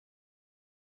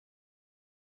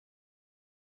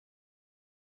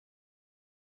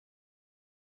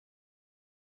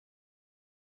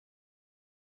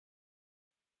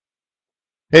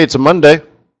Hey, it's a Monday.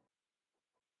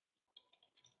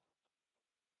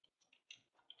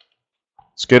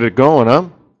 Let's get it going, huh?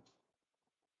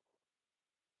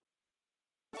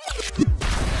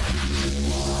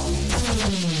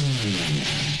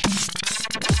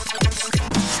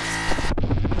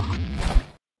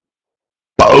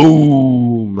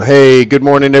 Boom! Hey, good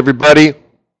morning, everybody.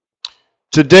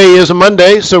 Today is a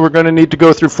Monday, so we're going to need to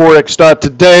go through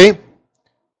Forex.Today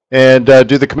and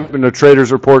do the commitment of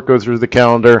traders report, go through the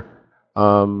calendar.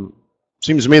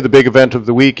 Seems to me the big event of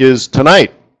the week is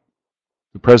tonight,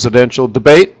 the presidential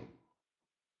debate,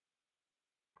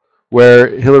 where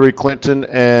Hillary Clinton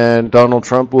and Donald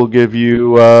Trump will give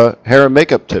you hair and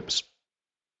makeup tips.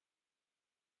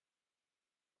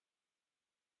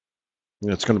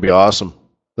 It's going to be awesome.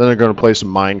 Then they're going to play some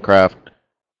Minecraft.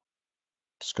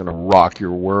 It's going to rock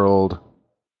your world.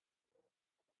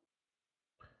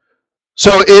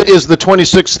 So it is the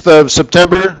 26th of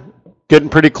September, getting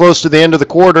pretty close to the end of the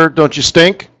quarter. Don't you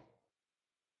stink?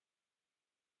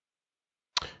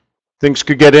 Things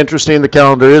could get interesting. The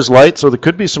calendar is light, so there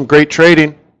could be some great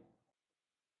trading.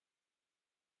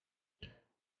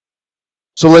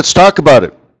 So let's talk about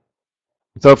it.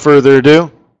 Without further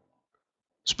ado,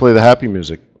 let's play the happy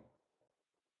music.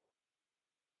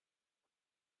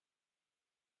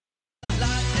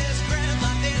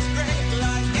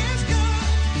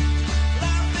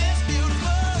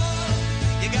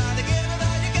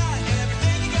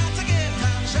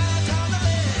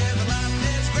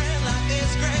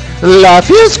 Life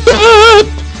is good.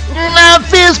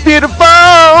 Life is beautiful.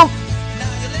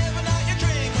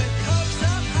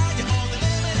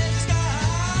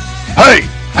 Hey,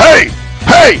 hey,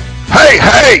 hey, hey,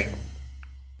 hey.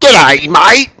 G'day,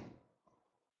 mate.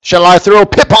 Shall I throw a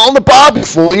pip on the barbie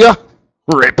for you?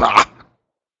 Ripper.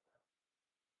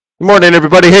 Good morning,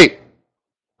 everybody. Hey,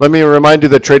 let me remind you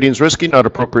that trading is risky, not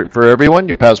appropriate for everyone.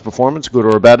 Your past performance, good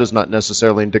or bad, is not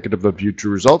necessarily indicative of future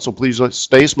results. So please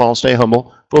stay small, stay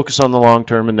humble, focus on the long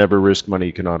term, and never risk money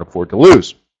you cannot afford to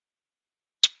lose.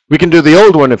 We can do the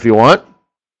old one if you want.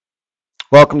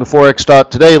 Welcome to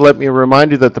Forex.Today. Let me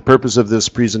remind you that the purpose of this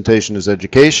presentation is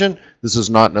education. This is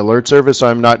not an alert service.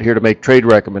 I'm not here to make trade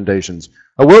recommendations.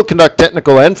 I will conduct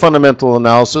technical and fundamental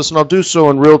analysis, and I'll do so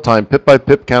in real time, pip by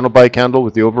pip, candle by candle,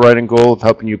 with the overriding goal of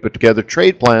helping you put together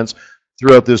trade plans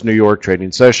throughout this New York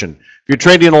trading session. If you're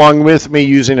trading along with me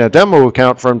using a demo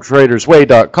account from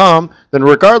TradersWay.com, then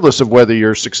regardless of whether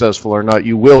you're successful or not,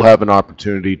 you will have an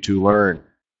opportunity to learn.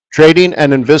 Trading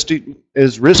and investing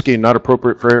is risky, not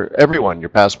appropriate for everyone. Your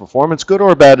past performance, good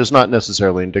or bad, is not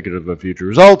necessarily indicative of future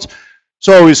results.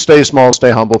 So always stay small,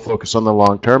 stay humble, focus on the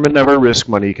long term, and never risk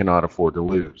money you cannot afford to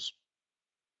lose.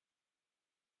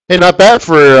 Hey, not bad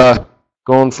for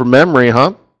going from memory,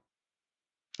 huh?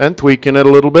 And tweaking it a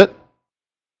little bit.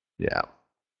 Yeah,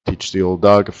 teach the old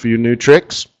dog a few new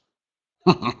tricks.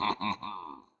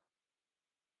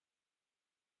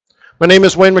 My name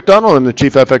is Wayne McDonell. I'm the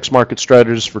Chief FX Market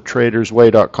Strategist for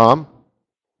TradersWay.com.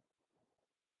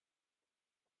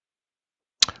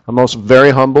 I'm also very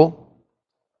humble.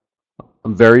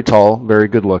 I'm very tall, very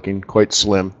good looking, quite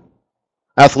slim.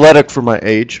 Athletic for my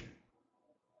age.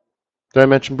 Did I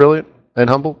mention brilliant and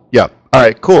humble? Yeah. All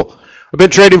right, cool. I've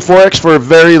been trading Forex for a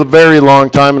very, very long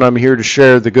time, and I'm here to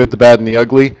share the good, the bad, and the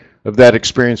ugly of that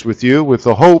experience with you, with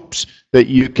the hopes that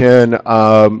you can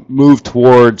move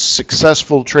towards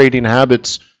successful trading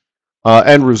habits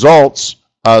and results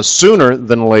sooner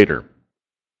than later.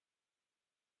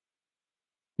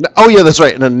 Oh yeah, that's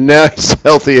right, and a nice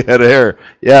healthy head of hair.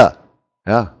 Yeah,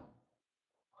 yeah,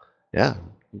 yeah.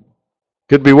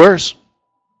 Could be worse.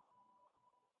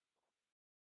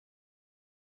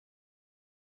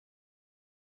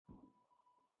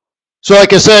 So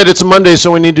like I said, it's a Monday,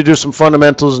 so we need to do some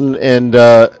fundamentals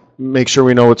and make sure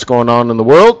we know what's going on in the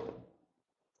world.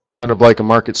 Kind of like a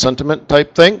market sentiment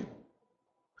type thing.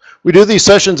 We do these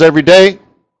sessions every day,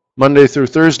 Monday through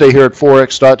Thursday here at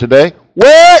Forex.Today.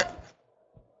 What?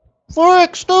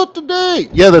 Forex.Today.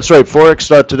 Yeah, that's right,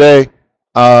 Forex.Today.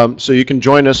 So you can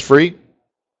join us free.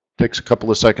 Takes a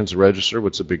couple of seconds to register.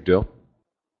 What's the big deal?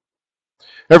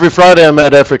 Every Friday I'm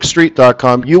at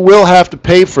fxstreet.com. You will have to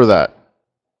pay for that.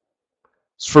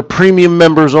 It's for premium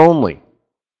members only.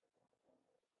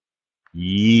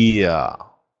 Yeah.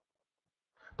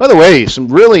 By the way, some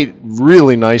really,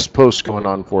 really nice posts going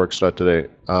on Forex.Today.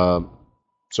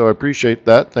 So I appreciate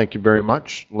that. Thank you very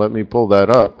much. Let me pull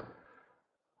that up.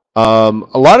 A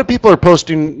lot of people are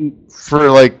posting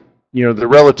for, like, you know, they're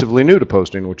relatively new to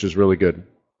posting, which is really good.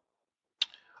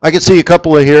 I can see a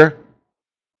couple of here.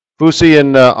 Fusi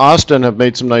and Austin have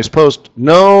made some nice posts.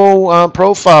 No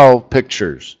profile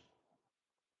pictures.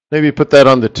 Maybe put that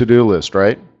on the to-do list,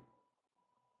 right?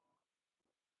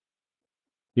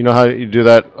 You know how you do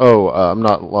that? Oh, I'm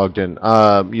not logged in.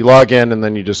 You log in and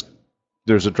then you just,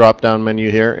 there's a drop down menu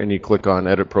here and you click on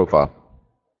edit profile.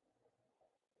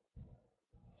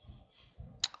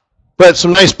 But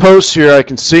some nice posts here I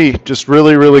can see, just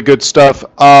really, really good stuff.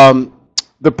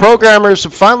 The programmers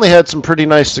have finally had some pretty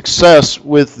nice success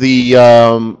with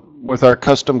the with our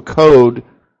custom code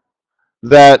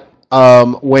that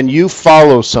when you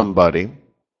follow somebody,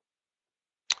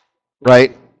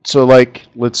 right? So like,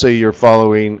 let's say you're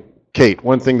following Kate.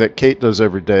 One thing that Kate does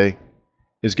every day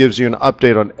is gives you an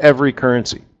update on every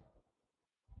currency.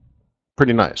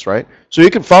 Pretty nice, right? So you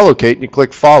can follow Kate and you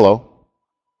click follow.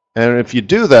 And if you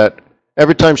do that,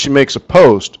 every time she makes a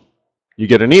post, you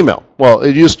get an email. Well,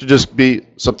 it used to just be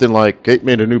something like, Kate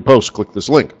made a new post, click this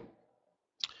link.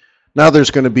 Now there's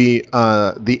going to be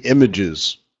the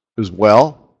images as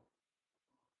well.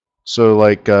 So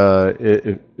like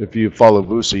if you follow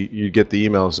Vusi, you get the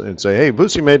emails and say, hey,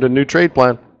 Vusi made a new trade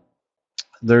plan.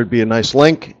 There'd be a nice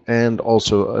link and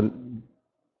also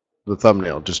the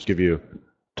thumbnail, just to give you,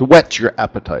 to whet your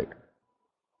appetite.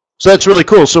 So that's really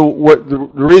cool. So what the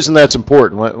reason that's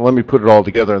important, let me put it all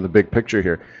together in the big picture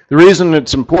here. The reason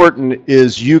it's important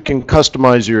is you can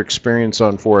customize your experience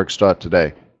on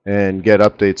Forex.Today and get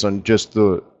updates on just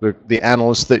the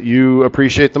analysts that you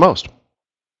appreciate the most.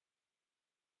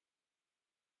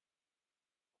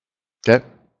 Okay?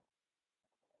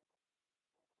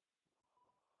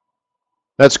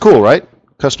 That's cool, right?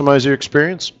 Customize your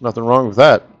experience. Nothing wrong with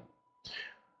that.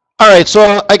 All right,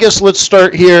 so I guess let's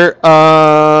start here. One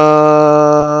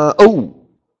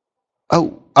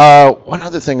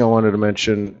other thing I wanted to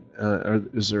mention.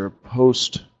 Is there a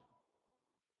post?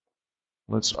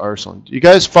 Let's Arslan. Do you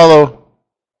guys follow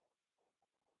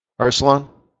Arslan?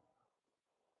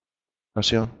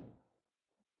 Arslan?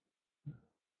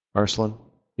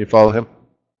 You follow him?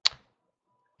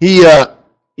 He,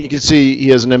 you can see he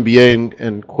has an MBA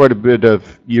and quite a bit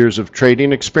of years of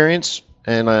trading experience,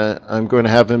 and I'm going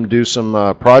to have him do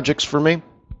some projects for me.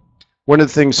 One of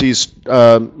the things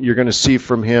you're going to see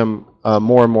from him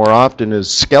more and more often is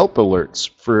scalp alerts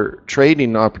for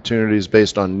trading opportunities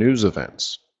based on news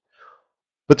events.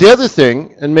 But the other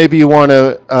thing, and maybe you want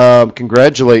to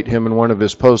congratulate him in one of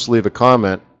his posts, leave a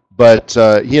comment, but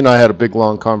he and I had a big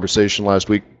long conversation last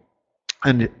week,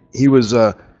 and he was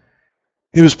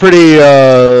pretty,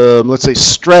 let's say,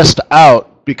 stressed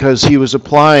out because he was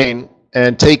applying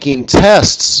and taking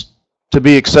tests to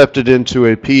be accepted into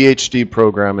a PhD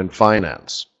program in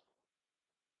finance.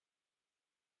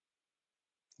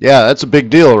 Yeah, that's a big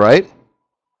deal, right?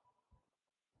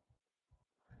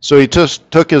 So he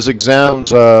just took his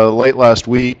exams late last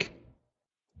week.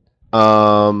 You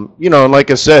know, and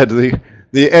like I said,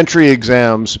 the entry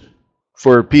exams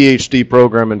for a PhD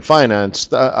program in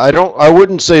finance, I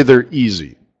wouldn't say they're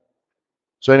easy.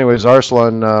 So, anyways,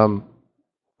 Arslan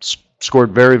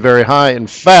scored very, very high. In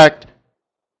fact,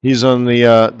 he's on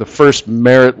the first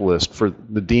merit list, for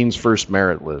the dean's first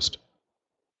merit list.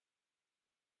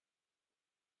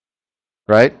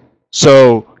 Right?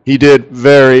 So he did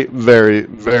very, very,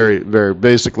 very, very,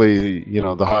 basically, you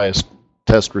know, the highest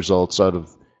test results out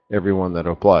of everyone that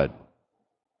applied.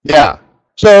 Yeah.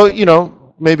 So, you know,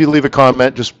 maybe leave a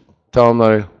comment, just tell him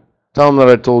that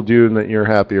I told you and that you're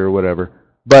happy or whatever.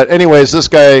 But anyways, this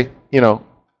guy, you know,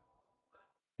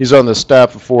 he's on the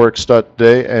staff of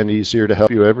Forex.Today, and he's here to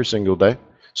help you every single day.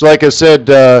 So like I said,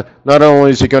 not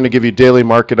only is he going to give you daily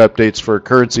market updates for a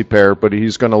currency pair, but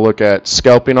he's going to look at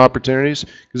scalping opportunities,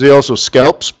 because he also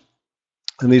scalps.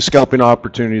 And these scalping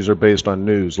opportunities are based on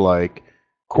news like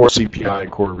core CPI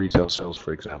and core retail sales,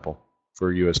 for example,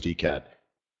 for USD CAD.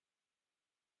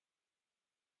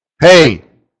 Hey,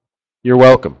 you're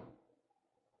welcome.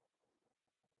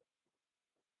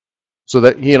 So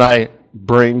that he and I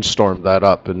brainstormed that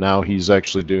up, and now he's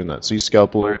actually doing that. See,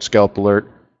 scalp alert, scalp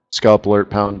alert, scalp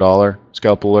alert, pound dollar,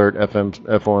 scalp alert,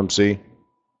 FOMC.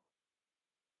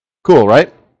 Cool,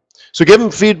 right? So give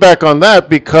him feedback on that,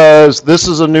 because this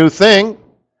is a new thing.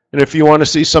 And if you want to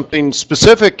see something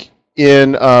specific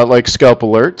in like scalp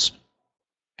alerts,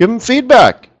 give him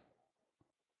feedback.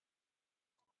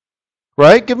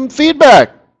 Right? Give him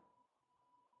feedback.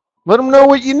 Let him know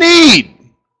what you need.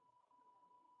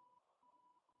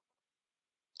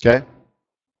 Okay?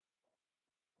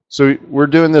 So we're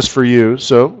doing this for you,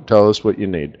 so tell us what you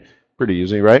need. Pretty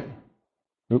easy, right?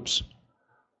 Oops.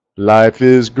 Life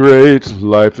is great,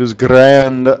 life is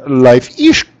grand, life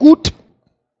is gut.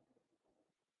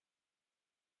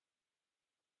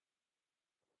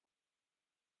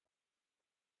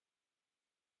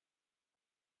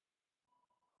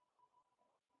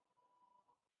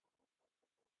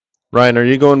 Ryan, are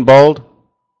you going bald?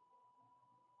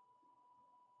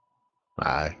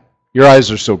 Aye. Your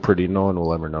eyes are so pretty, no one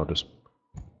will ever notice.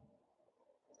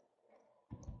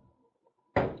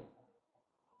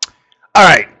 All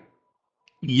right.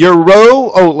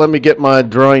 Euro. Oh, let me get my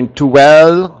drawing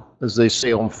tool, as they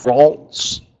say in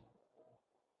France.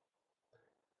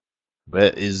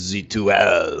 Where is the tool?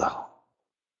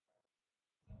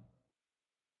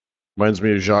 Reminds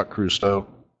me of Jacques Cousteau.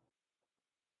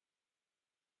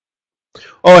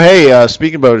 Oh, hey,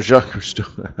 speaking about Jacques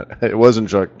Cousteau, it wasn't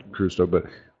Jacques Cousteau, but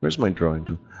where's my drawing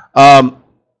tool?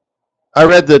 I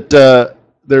read that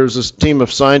there's this team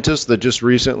of scientists that just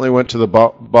recently went to the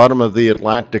bottom of the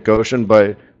Atlantic Ocean.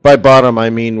 By bottom, I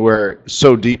mean where it's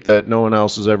so deep that no one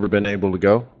else has ever been able to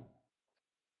go.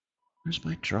 Where's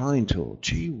my drawing tool?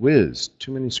 Gee whiz,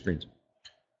 too many screens.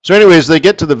 So anyways, they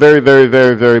get to the very, very,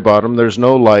 very, very bottom. There's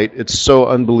no light. It's so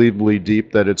unbelievably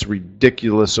deep that it's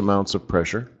ridiculous amounts of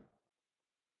pressure.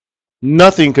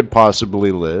 Nothing could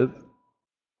possibly live.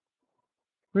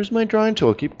 Where's my drawing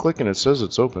tool? Keep clicking. It says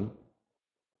it's open.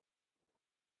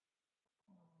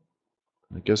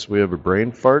 I guess we have a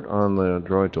brain fart on the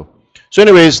drawing tool. So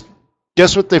anyways,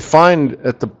 guess what they find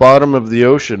at the bottom of the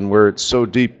ocean where it's so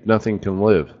deep nothing can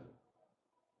live?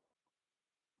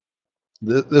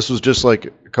 This was just like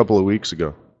a couple of weeks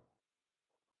ago.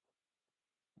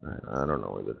 I don't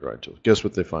know where the drawing tool is. Guess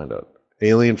what they find out?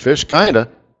 Alien fish? Kinda.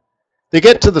 They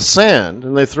get to the sand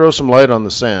and they throw some light on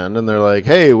the sand and they're like,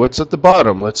 hey, what's at the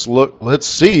bottom? Let's look, let's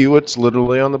see what's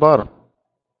literally on the bottom.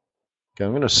 Okay,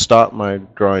 I'm going to stop my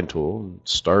drawing tool and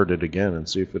start it again and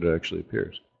see if it actually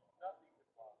appears.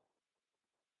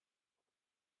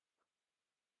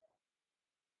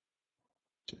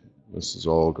 This is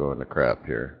all going to crap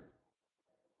here.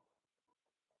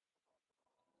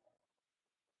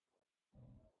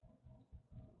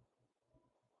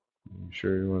 You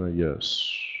sure you want to?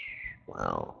 Yes.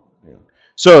 Wow. Yeah.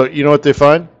 So, you know what they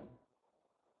find?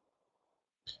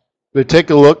 They take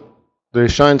a look, they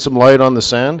shine some light on the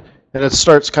sand, and it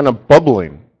starts kind of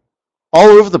bubbling all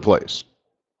over the place.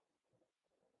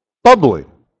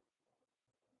 Bubbling.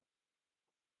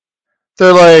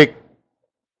 They're like,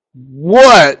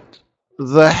 what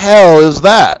the hell is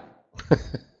that?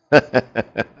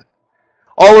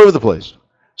 All over the place.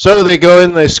 So they go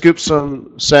in, they scoop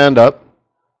some sand up,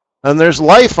 and there's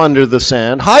life under the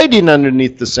sand, hiding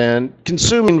underneath the sand,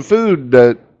 consuming food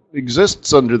that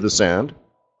exists under the sand.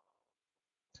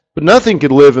 But nothing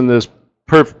could live in this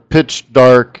pitch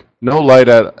dark, no light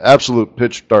at absolute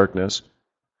pitch darkness.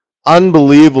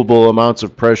 Unbelievable amounts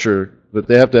of pressure that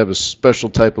they have to have a special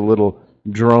type of little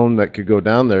drone that could go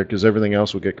down there because everything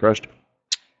else would get crushed.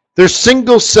 They're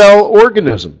single cell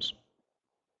organisms.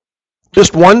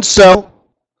 Just one cell,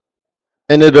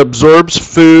 and it absorbs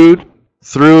food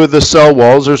through the cell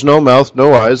walls. There's no mouth,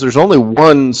 no eyes. There's only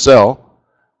one cell.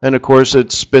 And of course,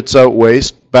 it spits out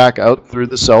waste back out through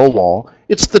the cell wall.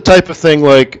 It's the type of thing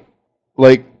like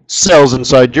cells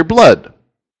inside your blood.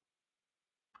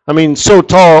 I mean, so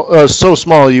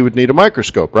small you would need a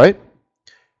microscope, right?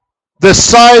 The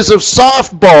size of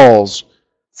softballs.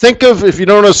 Think of, if you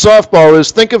don't know what a softball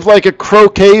is, think of like a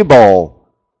croquet ball.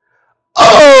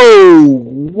 Oh,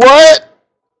 what?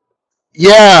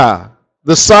 Yeah,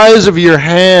 the size of your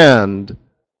hand.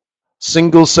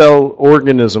 Single cell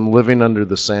organism living under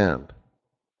the sand.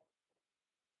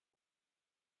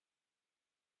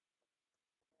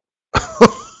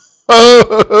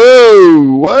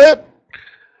 Oh, what?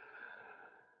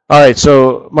 All right,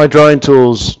 so my drawing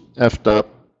tool's effed up.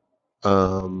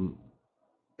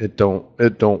 It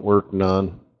don't work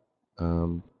none.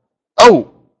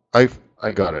 Oh, I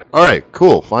got it. All right,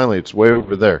 cool. Finally, it's way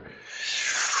over there.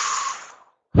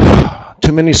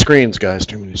 Too many screens, guys.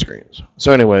 Too many screens.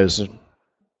 So, anyways,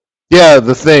 yeah,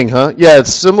 the thing, huh? Yeah,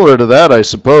 it's similar to that, I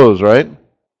suppose, right?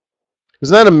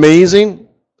 Isn't that amazing?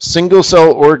 Single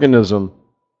cell organism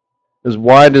as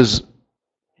wide as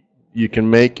you can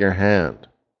make your hand.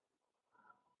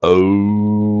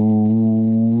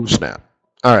 Oh, snap.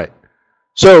 All right.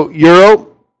 So,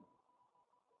 euro.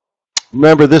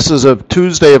 Remember, this is of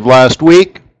Tuesday of last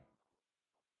week.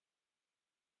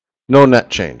 No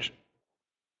net change.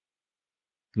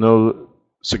 No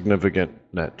significant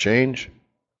net change.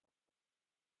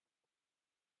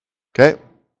 Okay.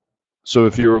 So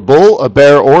if you're a bull, a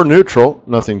bear, or neutral,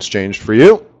 nothing's changed for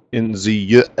you. In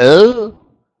the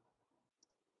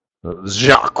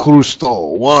Jacques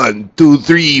Cousteau, 1, 2,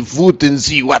 3, foot in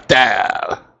the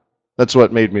water. That's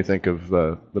what made me think of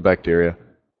the bacteria.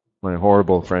 My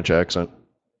horrible French accent.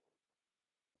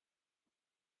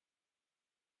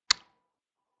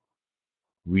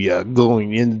 We are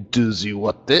going into the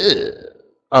water.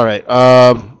 All right.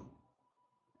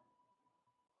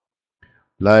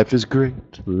 Life is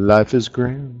great. Life is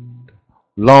grand.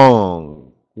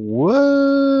 Long.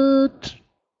 What?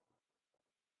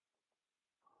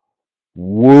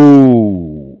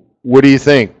 Whoa. What do you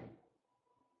think?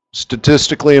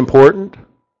 Statistically important?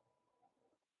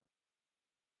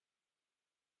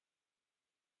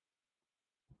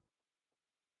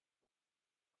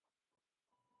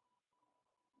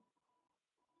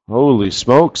 Holy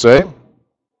smokes, eh?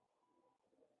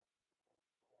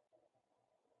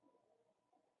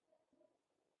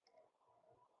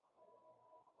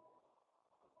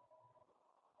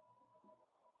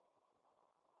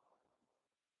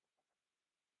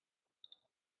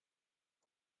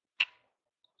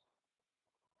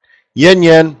 Yen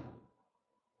yen.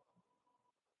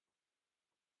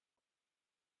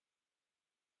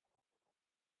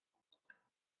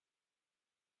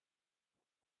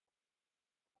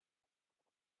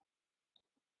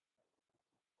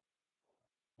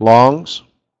 Longs. Of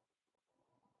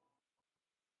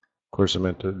course, I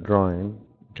meant to drawing.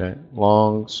 Okay.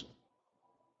 Longs.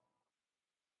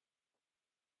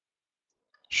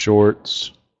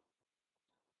 Shorts.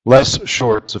 Less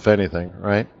shorts, if anything,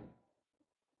 right?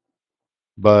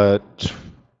 But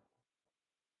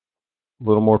a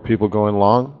little more people going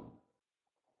long.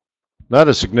 Not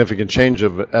a significant change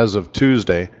as of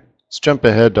Tuesday. Let's jump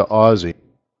ahead to Aussie.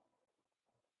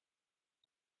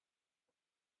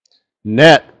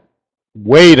 Net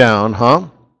way down, huh?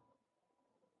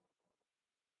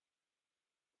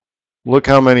 Look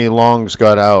how many longs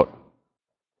got out.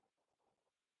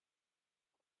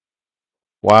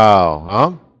 Wow,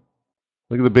 huh?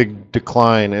 Look at the big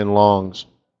decline in longs.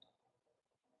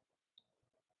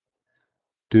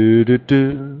 Do do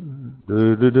do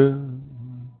do do do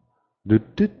do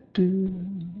do do.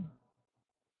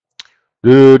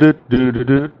 Do do do do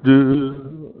do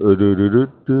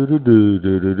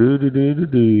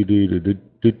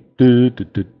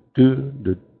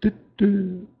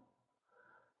do.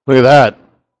 Look at that.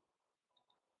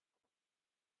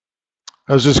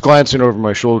 I was just glancing over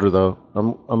my shoulder though.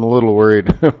 I'm a little worried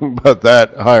about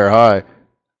that higher high.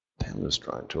 Damn this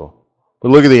drawing tool.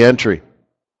 But look at the entry.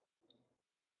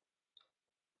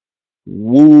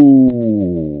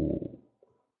 Woo.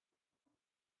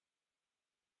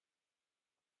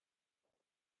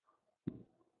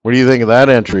 What do you think of that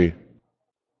entry?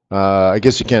 I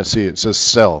guess you can't see it. It says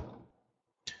sell.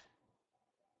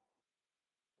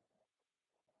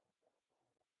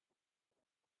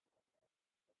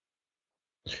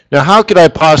 Now, how could I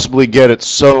possibly get it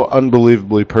so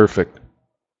unbelievably perfect?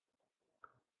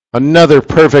 Another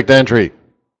perfect entry.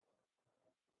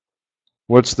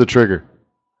 What's the trigger?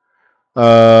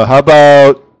 How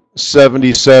about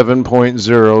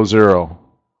 77.00?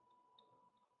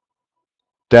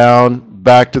 Down,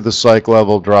 back to the psych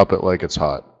level, drop it like it's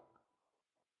hot.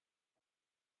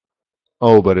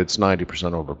 Oh, but it's 90%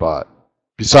 overbought.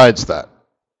 Besides that.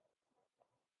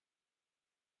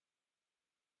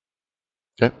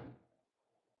 Okay.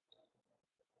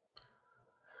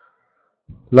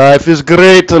 Life is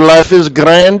great, life is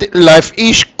grand, life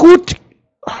is good.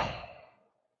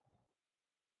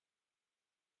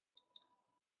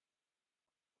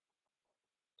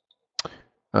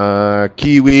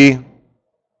 Kiwi.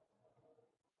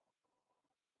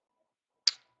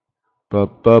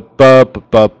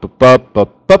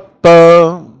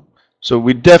 So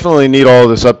we definitely need all of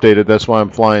this updated. That's why I'm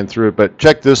flying through it. But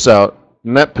check this out.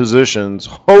 Net positions.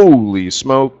 Holy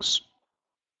smokes.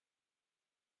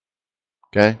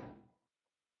 Okay.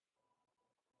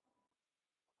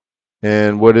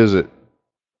 And what is it?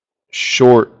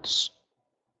 Shorts.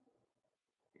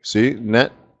 See,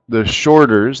 net, the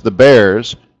shorters, the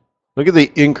bears. Look at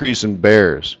the increase in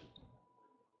bears.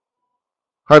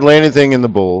 Hardly anything in the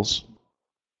bulls.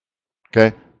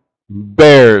 Okay.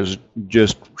 Bears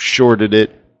just shorted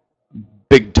it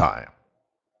big time.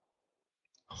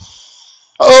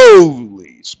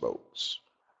 Holy smokes.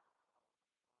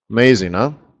 Amazing,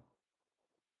 huh?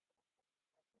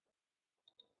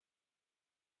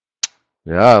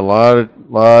 Yeah, a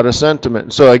lot of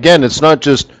sentiment. So again, it's not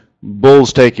just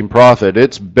bulls taking profit,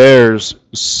 it's bears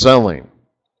selling.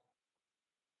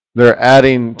 They're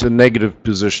adding to negative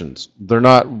positions. They're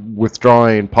not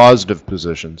withdrawing positive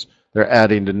positions. They're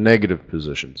adding to negative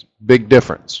positions. Big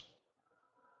difference.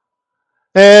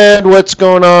 And what's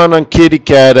going on Kitty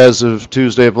Cat as of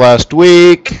Tuesday of last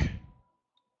week?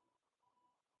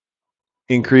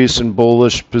 Increase in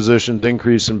bullish positions,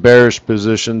 increase in bearish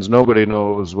positions. Nobody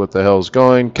knows what the hell's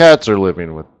going. Cats are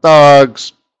living with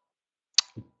dogs,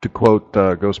 to quote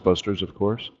Ghostbusters, of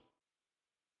course.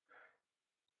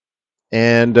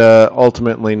 And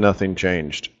ultimately, nothing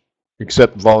changed,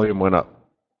 except volume went up.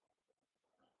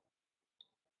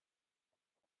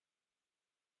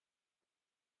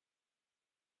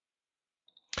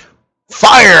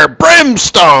 Fire,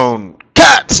 brimstone,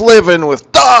 cats living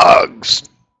with dogs.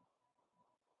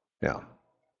 Yeah.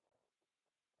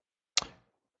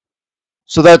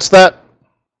 So that's that.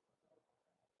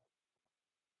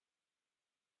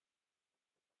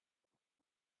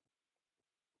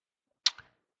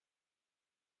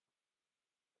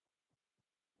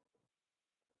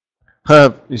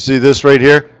 You see this right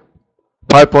here?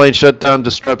 Pipeline shutdown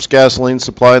disrupts gasoline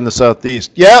supply in the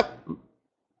southeast. Yep,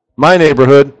 my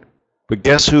neighborhood. But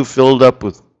guess who filled up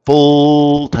with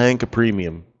full tank of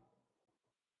premium?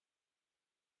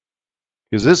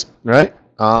 Is this right?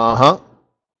 Uh-huh.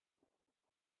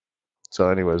 So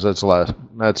anyways, that's the last.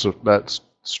 That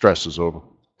stress is over.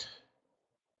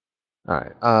 All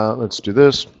right, let's do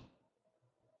this.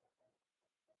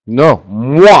 No,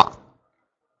 moi.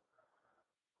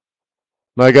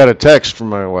 I got a text from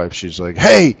my wife. She's like,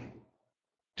 "Hey,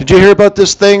 did you hear about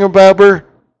this thing about her?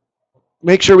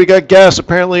 Make sure we got gas.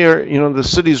 Apparently, or the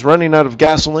city's running out of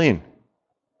gasoline."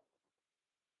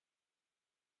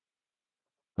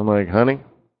 I'm like, "Honey,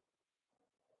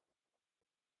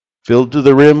 filled to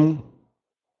the rim,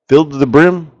 filled to the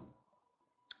brim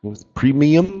with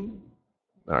premium."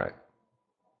 All right.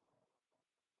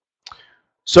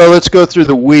 So let's go through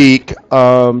the week.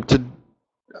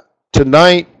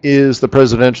 Tonight is the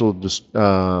presidential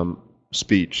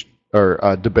speech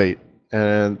or debate,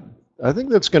 and I think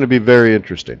that's going to be very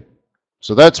interesting.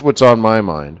 So that's what's on my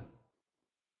mind.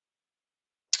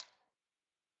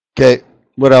 Okay,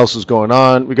 what else is going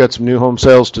on? We got some new home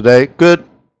sales today. Good.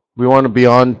 We want to be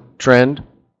on trend.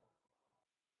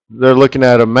 They're looking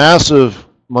at a massive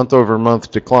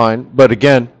month-over-month decline, but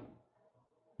again,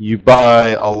 you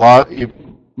buy a lot.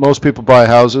 Most people buy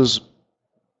houses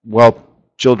while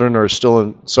children are still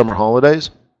in summer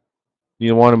holidays.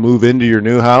 You want to move into your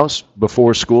new house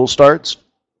before school starts,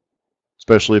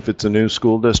 especially if it's a new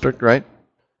school district, right?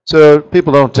 So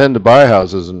people don't tend to buy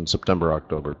houses in September,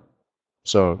 October.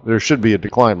 So there should be a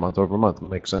decline month over month. It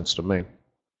makes sense to me.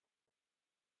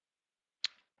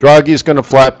 Draghi's going to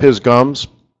flap his gums.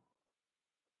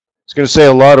 He's going to say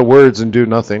a lot of words and do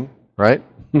nothing, right?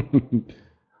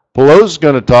 Pelosi's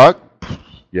going to talk.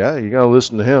 Yeah, you got to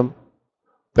listen to him.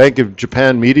 Bank of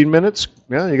Japan meeting minutes.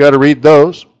 Yeah, you got to read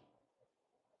those.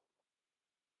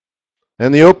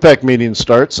 And the OPEC meeting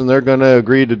starts, and they're going to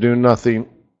agree to do nothing.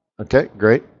 Okay,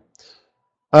 great.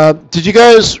 Did you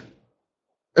guys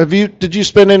did you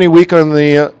spend any week on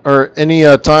the or any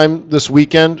time this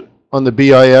weekend on the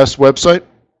BIS website?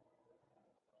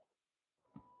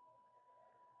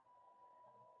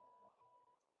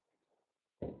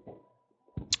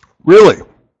 Really? Look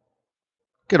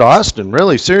at Austin.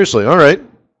 Really? Seriously? All right.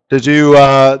 Did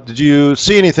you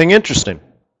see anything interesting?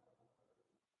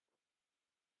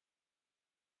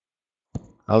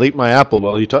 I'll eat my apple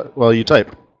while you type.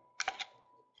 Type.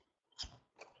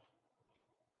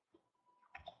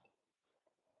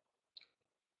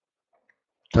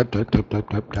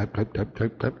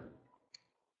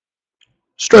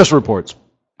 Stress reports.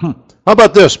 How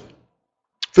about this?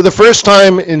 For the first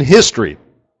time in history,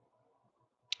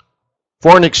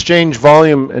 foreign exchange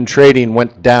volume and trading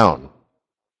went down.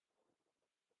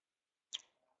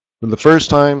 For the first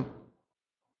time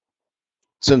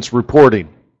since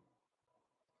reporting,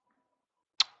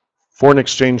 foreign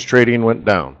exchange trading went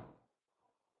down.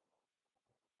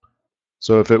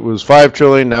 So if it was 5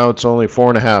 trillion, now it's only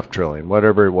 4.5 trillion,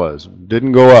 whatever it was.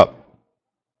 Didn't go up.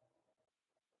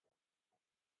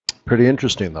 Pretty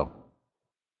interesting, though.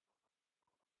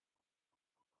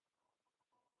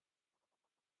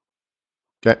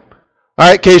 Okay. All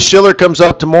right, Case Shiller comes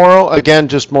out tomorrow. Again,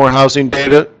 just more housing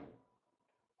data.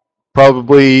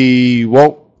 Probably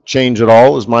won't change at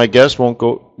all, is my guess.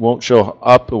 Won't show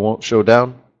up, it won't show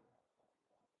down.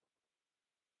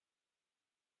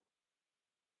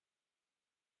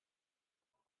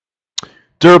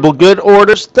 Durable good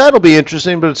orders, that'll be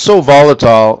interesting, but it's so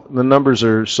volatile. The numbers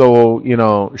are so,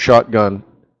 shotgun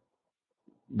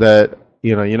that,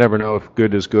 you never know if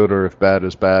good is good or if bad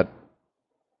is bad.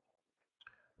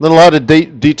 Then a lot of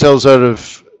details out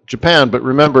of Japan, but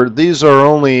remember, these are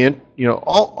only,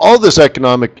 all this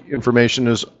economic information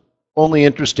is only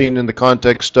interesting in the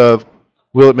context of,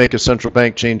 will it make a central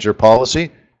bank change their policy?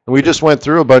 And we just went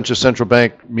through a bunch of central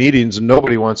bank meetings and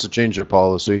nobody wants to change their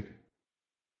policy.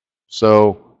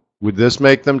 So would this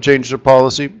make them change their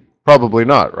policy? Probably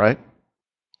not, right?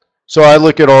 So I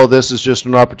look at all this as just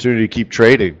an opportunity to keep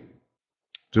trading.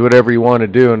 Do whatever you want to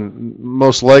do, and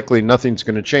most likely nothing's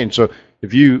going to change. So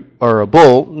if you are a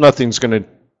bull, nothing's going to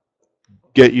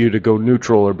get you to go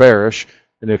neutral or bearish.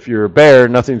 And if you're a bear,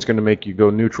 nothing's going to make you go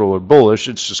neutral or bullish.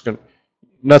 It's just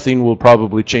nothing will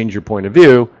probably change your point of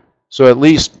view. So at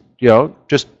least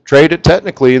just trade it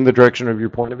technically in the direction of your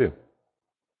point of view.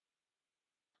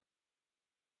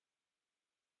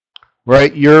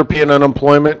 Right? European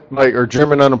unemployment, or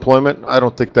German unemployment, I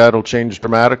don't think that'll change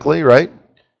dramatically, right?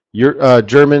 Your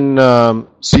German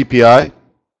CPI,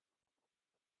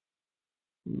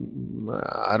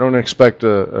 I don't expect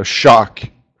a shock,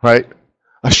 right?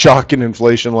 A shock in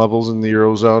inflation levels in the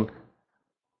Eurozone.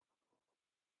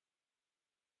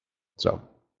 So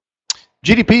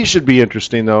GDP should be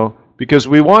interesting, though, because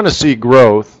we want to see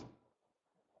growth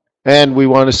and we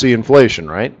want to see inflation,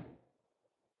 right?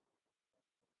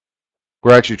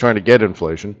 We're actually trying to get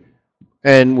inflation,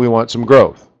 and we want some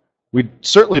growth. We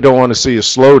certainly don't want to see a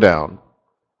slowdown.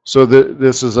 So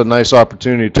this is a nice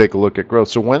opportunity to take a look at growth.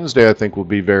 So Wednesday, I think, will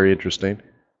be very interesting.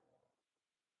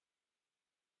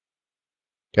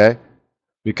 Okay?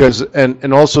 Because,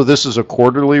 and also this is a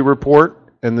quarterly report,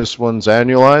 and this one's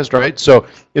annualized, right? So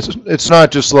it's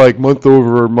not just like month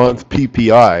over month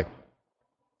PPI.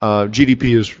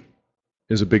 GDP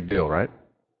is a big deal, right?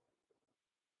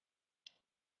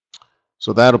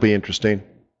 So that'll be interesting.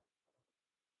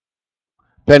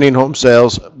 Pending home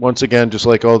sales, once again, just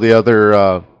like all the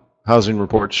other housing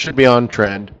reports, should be on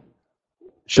trend.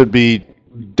 Should be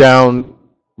down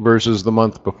versus the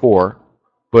month before.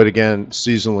 But again,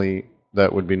 seasonally,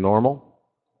 that would be normal.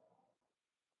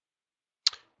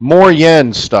 More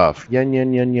yen stuff.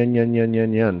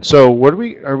 Yen. So what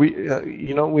are we,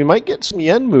 we might get some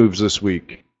yen moves this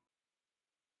week.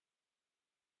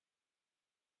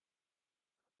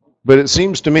 But it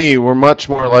seems to me we're much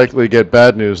more likely to get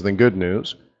bad news than good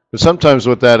news. But sometimes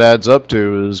what that adds up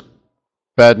to is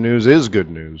bad news is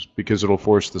good news because it'll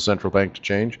force the central bank to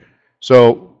change.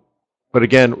 So, but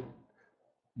again,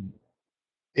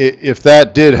 if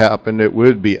that did happen, it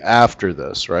would be after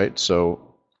this, right? So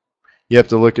you have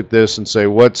to look at this and say,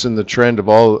 what's in the trend of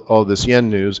all this yen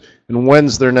news, and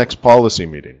when's their next policy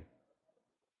meeting?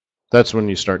 That's when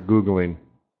you start Googling,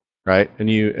 right? And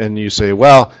you say,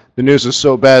 well, the news is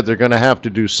so bad, they're going to have to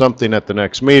do something at the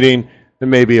next meeting.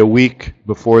 And maybe a week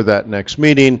before that next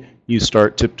meeting, you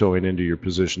start tiptoeing into your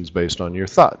positions based on your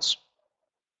thoughts.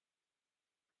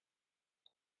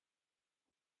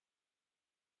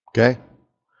 Okay?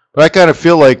 But I kind of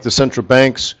feel like the central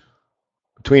banks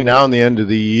between now and the end of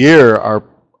the year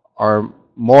are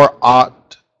more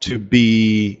ought to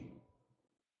be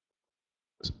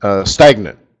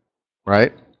stagnant,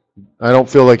 right? I don't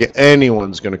feel like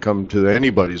anyone's going to come to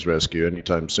anybody's rescue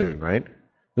anytime soon, right?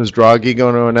 Is Draghi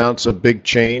going to announce a big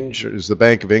change? Is the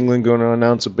Bank of England going to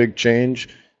announce a big change?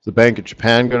 Is the Bank of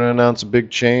Japan going to announce a big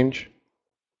change?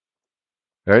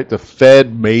 Right? The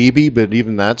Fed, maybe, but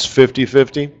even that's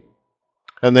 50-50.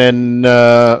 And then,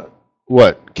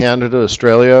 what? Canada,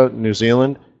 Australia, New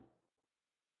Zealand?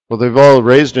 Well, they've all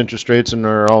raised interest rates and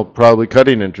are all probably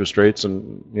cutting interest rates,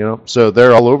 and, so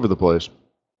they're all over the place.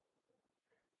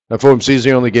 FOMC is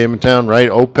the only game in town, right?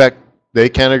 OPEC, they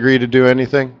can't agree to do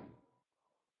anything.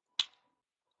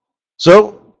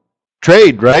 So,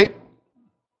 trade, right?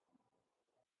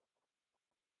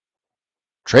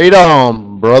 Trade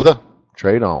on, brother.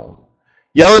 Trade on.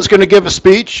 Yellen's going to give a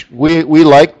speech. We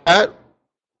like that.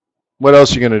 What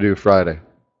else are you going to do Friday?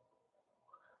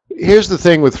 Here's the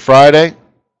thing with Friday.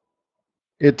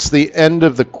 It's the end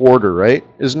of the quarter, right?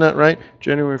 Isn't that right?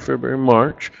 January, February,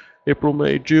 March, April,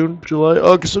 May, June, July,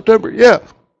 August, September. Yeah.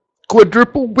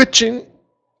 Quadruple witching.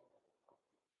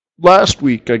 Last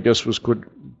week, I guess, was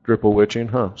quadruple witching.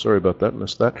 Sorry about that.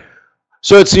 Missed that.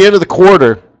 So it's the end of the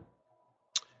quarter.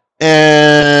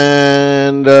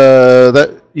 And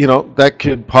that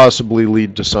could possibly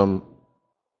lead to some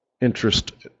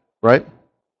interest, right?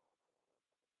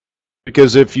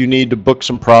 Because if you need to book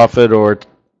some profit or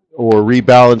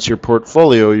rebalance your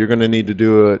portfolio, you're going to need to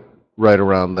do it right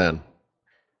around then.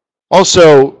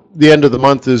 Also, the end of the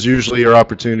month is usually your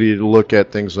opportunity to look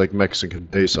at things like Mexican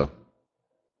peso.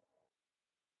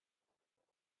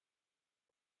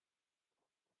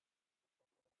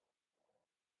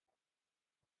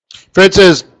 Fred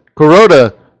says,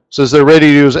 Kuroda says they're ready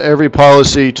to use every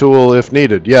policy tool if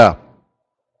needed. Yeah.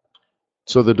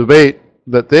 So the debate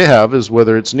that they have is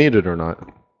whether it's needed or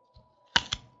not.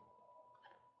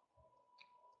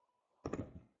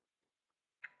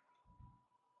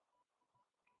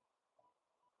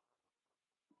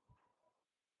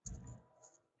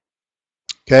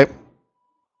 Okay.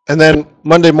 And then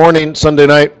Monday morning, Sunday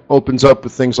night opens up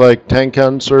with things like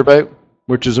Tankan survey,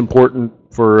 which is important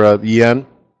for the yen.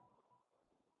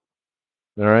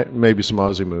 All right, maybe some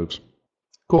Aussie moves.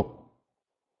 Cool.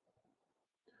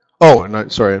 Oh,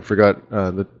 and sorry, I forgot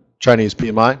the Chinese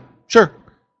PMI. Sure,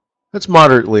 that's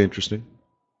moderately interesting.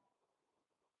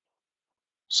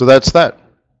 So that's that.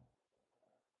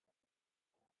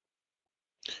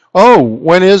 Oh,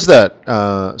 when is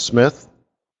that, Smith?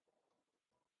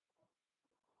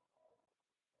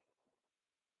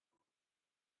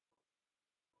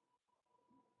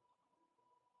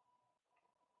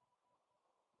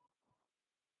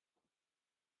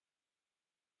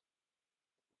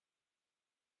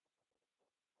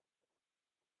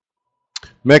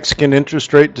 Mexican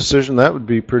interest rate decision, that would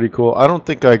be pretty cool. I don't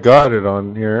think I got it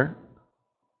on here.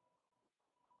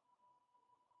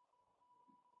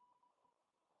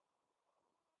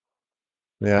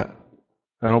 Yeah,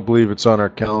 I don't believe it's on our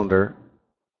calendar.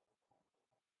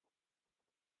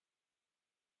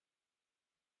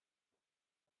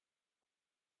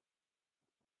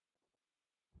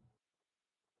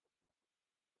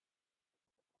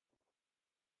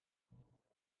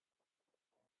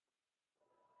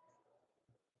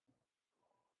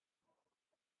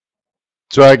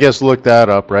 So I guess look that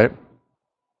up, right?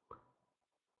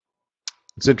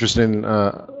 It's interesting.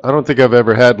 I don't think I've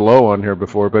ever had low on here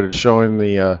before, but it's showing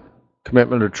the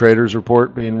commitment of traders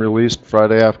report being released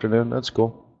Friday afternoon. That's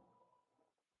cool.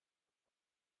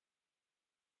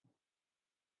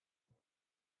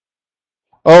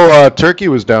 Oh, Turkey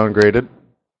was downgraded.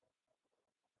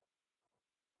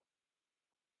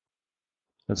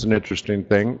 That's an interesting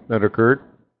thing that occurred.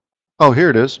 Oh, here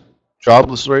it is.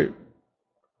 Jobless rate.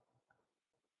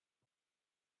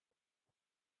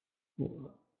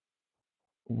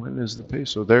 When is the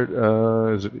peso?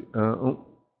 There, is it? Oh,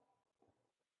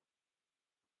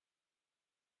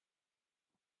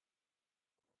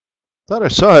 thought I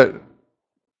saw it.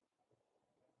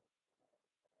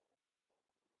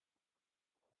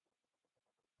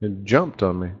 It jumped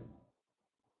on me.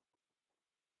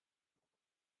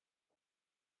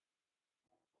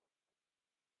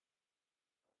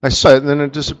 I saw it and then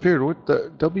it disappeared. What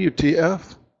the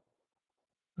WTF?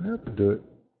 What happened to it?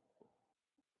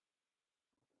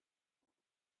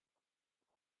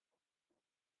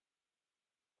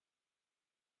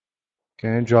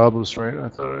 Okay, jobless rate. I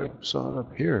thought I saw it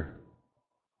up here.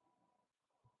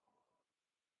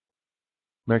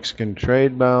 Mexican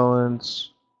trade balance.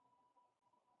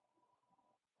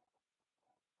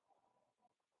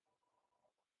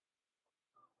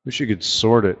 Wish you could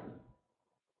sort it.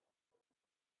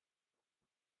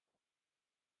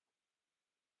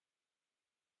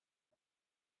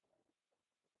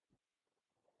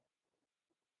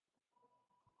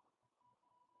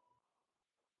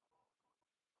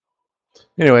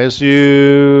 Anyways,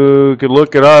 you could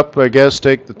look it up, I guess,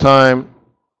 take the time,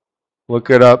 look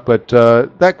it up, but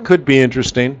that could be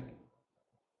interesting.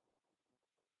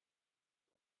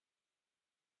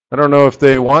 I don't know if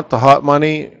they want the hot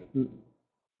money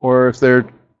or if they're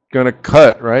going to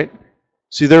cut, right?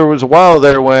 See, there was a while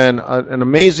there when an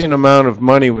amazing amount of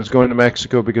money was going to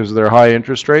Mexico because of their high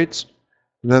interest rates.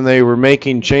 And then they were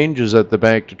making changes at the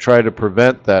bank to try to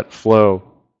prevent that flow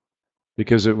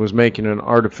because it was making an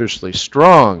artificially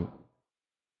strong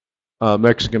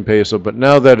Mexican peso. But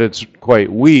now that it's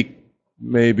quite weak,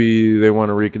 maybe they want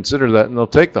to reconsider that and they'll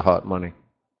take the hot money.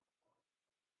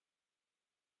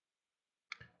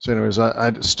 So, anyways,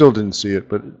 I still didn't see it,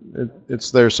 but it's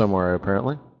there somewhere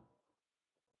apparently.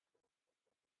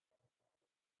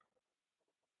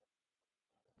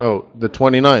 Oh, the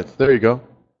 29th. There you go.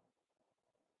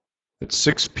 It's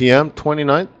 6 p.m.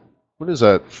 29th. What is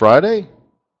that? Friday?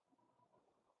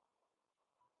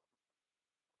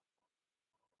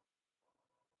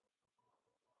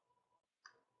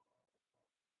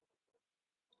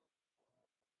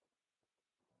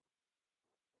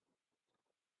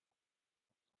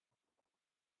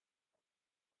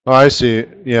 Oh, I see.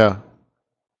 Yeah.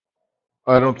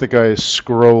 I don't think I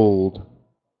scrolled.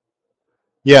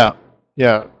 Yeah.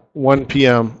 Yeah. 1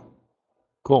 p.m.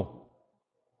 Cool.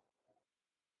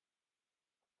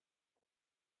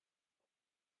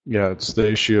 Yeah, it's the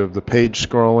issue of the page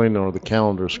scrolling or the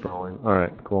calendar scrolling. All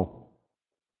right, cool.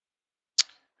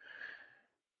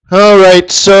 All right,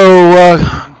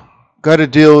 so got to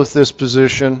deal with this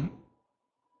position.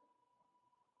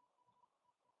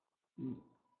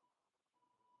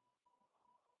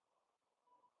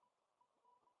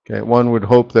 Okay, one would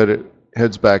hope that it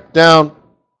heads back down.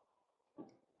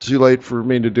 Too late for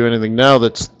me to do anything now.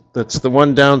 That's the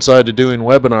one downside to doing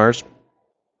webinars.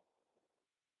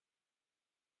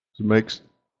 It makes,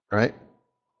 right?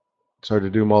 It's hard to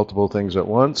do multiple things at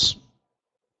once.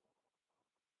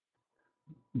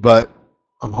 But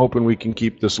I'm hoping we can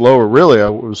keep this lower. Really, I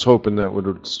was hoping that would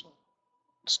have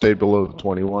stayed below the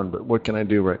 21, but what can I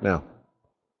do right now?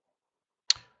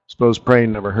 Suppose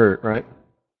praying never hurt, right?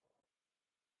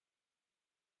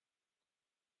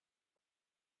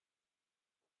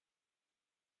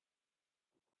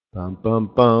 Bum bum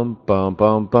bum bum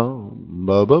bum bum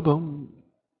bum bum bum.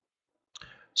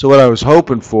 So what I was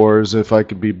hoping for is if I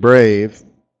could be brave,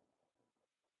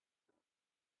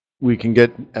 we can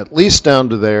get at least down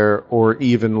to there or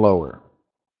even lower.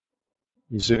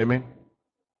 You see what I mean?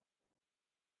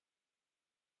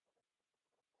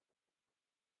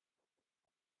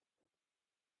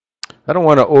 I don't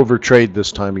want to overtrade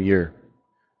this time of year.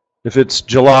 If it's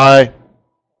July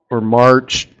or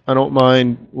March, I don't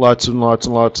mind lots and lots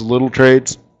and lots of little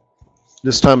trades.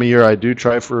 This time of year, I do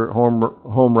try for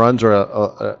home runs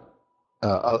or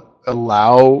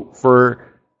allow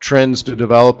for trends to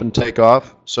develop and take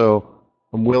off. So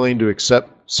I'm willing to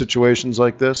accept situations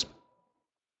like this.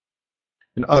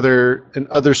 In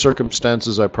other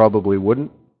circumstances, I probably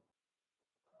wouldn't.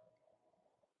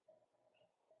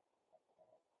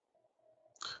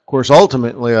 Of course,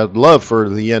 ultimately, I'd love for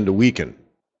the yen to weaken,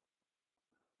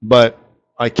 but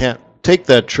I can't take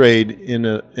that trade in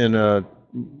a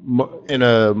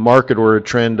market or a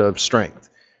trend of strength.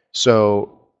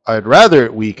 So I'd rather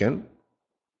it weaken.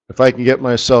 If I can get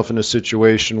myself in a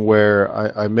situation where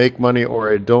I make money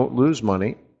or I don't lose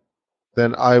money,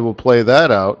 then I will play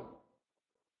that out.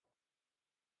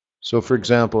 So for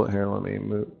example, here, let me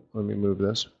move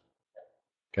this.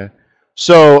 Okay.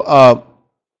 So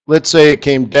let's say it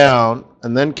came down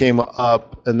and then came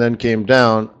up and then came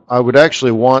down. I would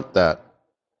actually want that.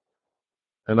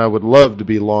 And I would love to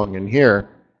be long in here.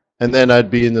 And then I'd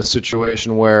be in the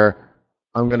situation where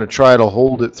I'm going to try to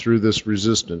hold it through this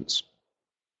resistance,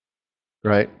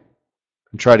 right?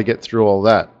 And try to get through all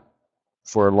that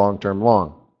for a long-term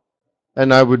long.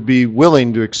 And I would be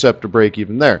willing to accept a break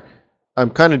even there. I'm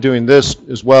kind of doing this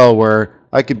as well where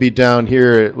I could be down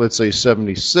here at, let's say,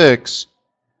 76,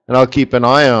 and I'll keep an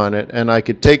eye on it, and I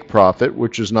could take profit,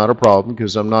 which is not a problem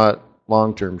because I'm not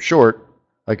long-term short.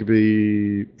 I could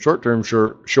be short-term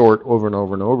short over and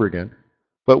over and over again.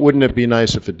 But wouldn't it be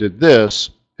nice if it did this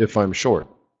if I'm short?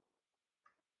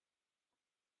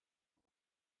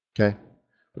 Okay?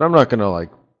 But I'm not going to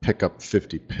like pick up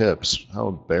 50 pips. How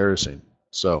embarrassing.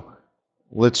 So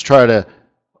let's try to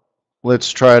let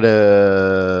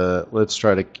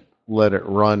it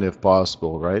run if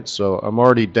possible, right? So I'm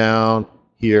already down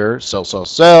here, sell, sell,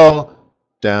 sell,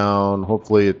 down.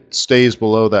 Hopefully it stays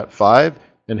below that 5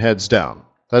 and heads down.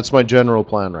 That's my general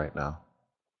plan right now.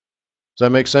 Does that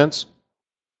make sense?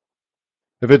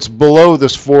 If it's below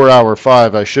this 4-hour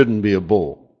 5, I shouldn't be a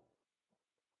bull.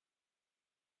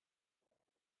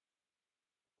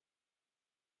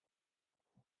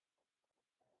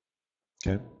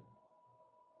 Okay.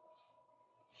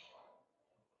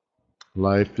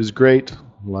 Life is great.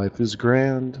 Life is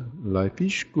grand. Life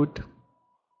is good.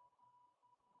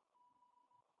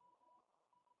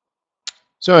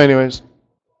 So anyways,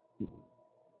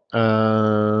 what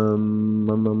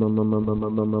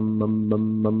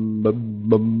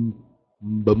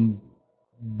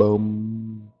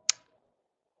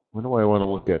do I want to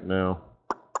look at now?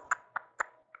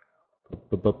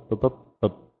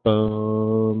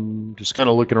 Just kind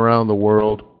of looking around the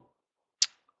world.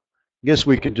 I guess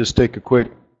we could just take a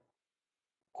quick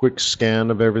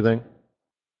scan of everything.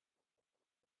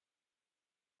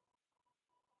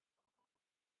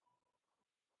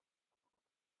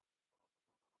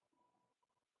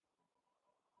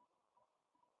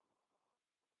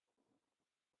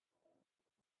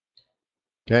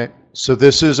 Okay, so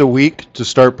this is a week to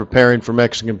start preparing for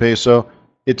Mexican peso.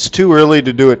 It's too early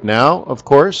to do it now, of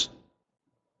course,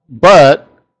 but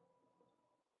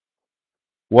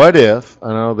what if, I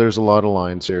know there's a lot of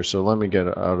lines here, so let me get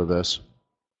out of this.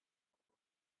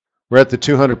 We're at the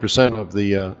 200% of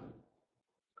the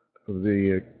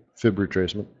fib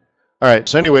retracement. All right,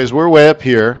 so anyways, we're way up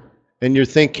here, and you're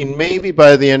thinking maybe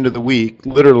by the end of the week,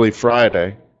 literally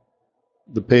Friday,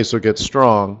 the peso gets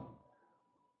strong.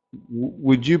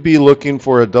 Would you be looking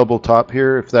for a double top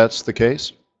here if that's the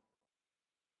case?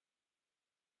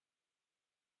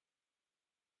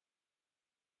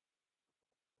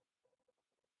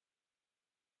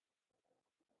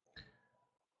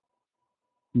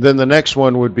 Then the next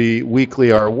one would be weekly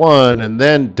R1 and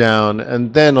then down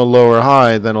and then a lower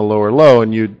high, then a lower low,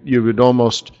 and you would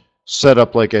almost set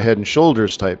up like a head and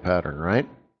shoulders type pattern, right?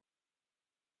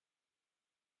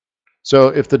 So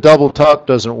if the double top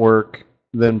doesn't work,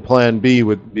 then plan B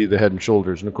would be the head and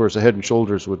shoulders. And of course, the head and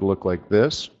shoulders would look like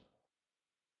this,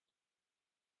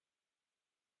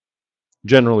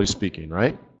 generally speaking,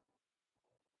 right?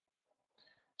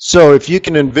 So if you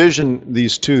can envision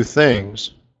these two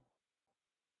things,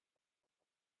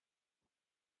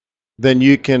 then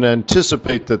you can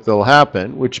anticipate that they'll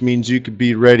happen, which means you could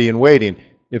be ready and waiting.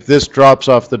 If this drops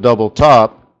off the double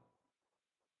top,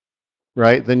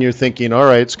 right, then you're thinking, all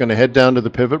right, it's going to head down to the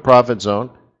pivot profit zone.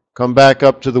 come back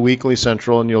up to the weekly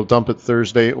central, and you'll dump it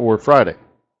Thursday or Friday.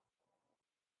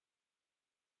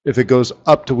 If it goes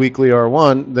up to weekly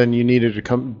R1, then you needed to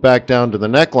come back down to the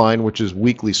neckline, which is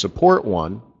weekly support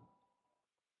 1,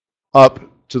 up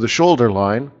to the shoulder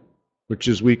line, which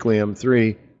is weekly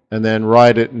M3, and then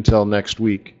ride it until next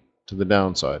week to the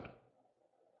downside.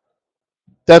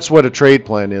 That's what a trade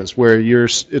plan is, where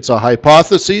it's a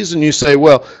hypothesis, and you say,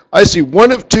 well, I see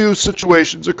one of two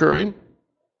situations occurring.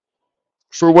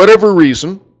 For whatever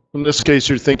reason, in this case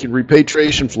you're thinking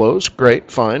repatriation flows, great,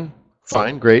 fine,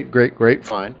 great,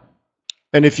 fine.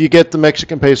 And if you get the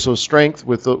Mexican peso strength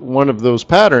with one of those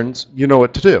patterns, you know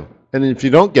what to do. And if you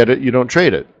don't get it, you don't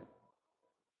trade it.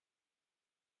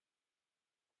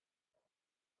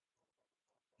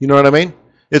 You know what I mean?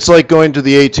 It's like going to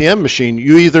the ATM machine.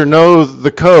 You either know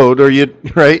the code or you,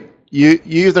 right? You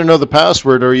either know the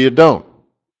password or you don't.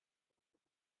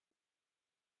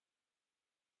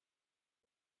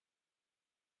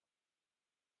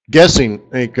 Guessing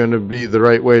ain't going to be the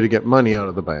right way to get money out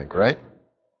of the bank, right?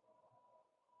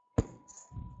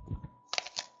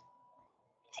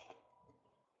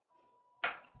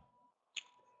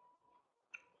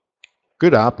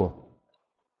 Good apple,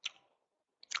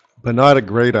 but not a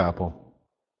great apple.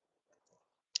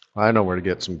 I know where to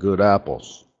get some good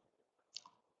apples.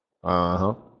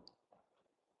 Uh-huh.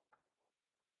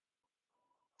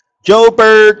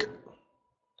 Joburg,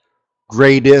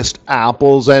 greatest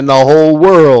apples in the whole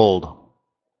world.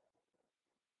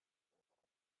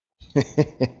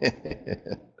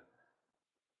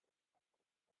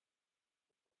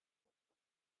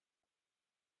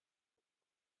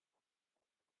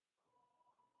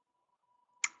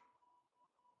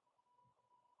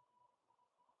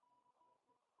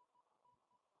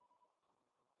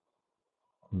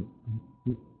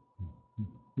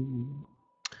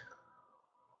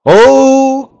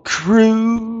 Oh,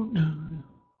 crude,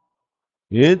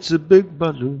 it's a big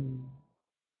balloon.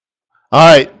 All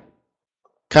right,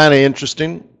 kind of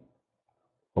interesting.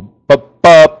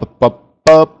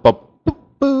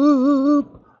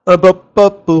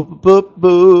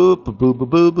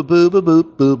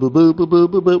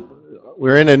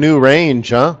 We're in a new range,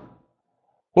 huh?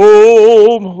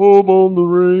 Home on the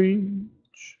range,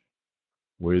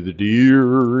 where the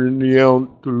deer and the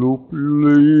antelope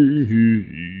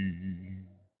lay.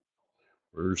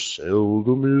 Where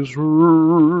seldom is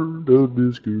heard a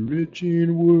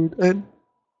discouraging word, and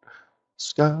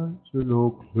skies are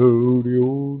no cloudy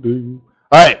all day.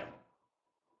 All right.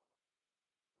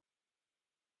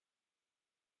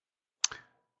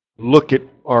 Look at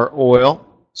our oil.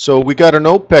 So we got an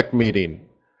OPEC meeting.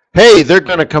 Hey, they're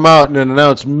going to come out and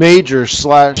announce major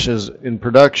slashes in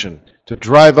production to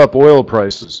drive up oil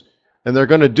prices. And they're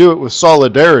going to do it with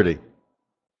solidarity.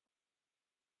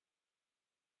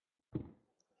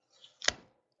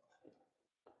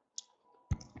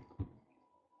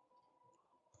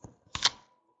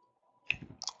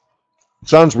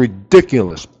 Sounds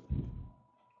ridiculous.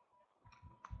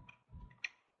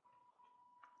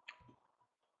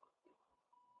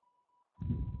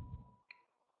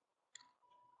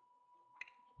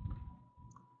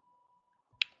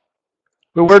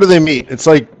 But where do they meet? It's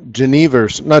like Geneva,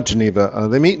 not Geneva.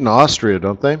 They meet in Austria,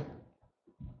 don't they?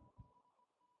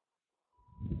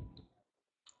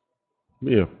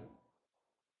 Yeah.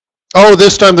 Oh,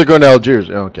 this time they're going to Algiers.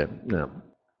 Okay, yeah.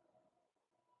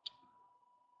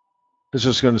 I was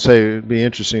just going to say it'd be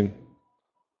interesting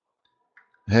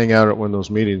to hang out at one of those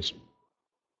meetings.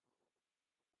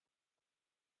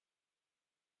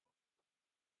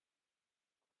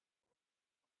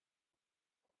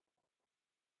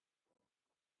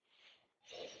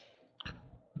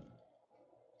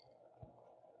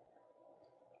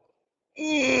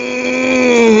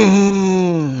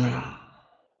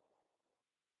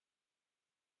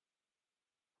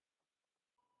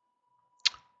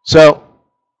 So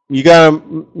you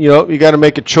gotta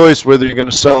make a choice whether you're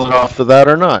gonna sell it off of that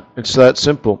or not. It's that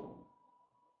simple.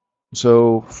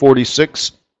 So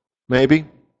 46, maybe,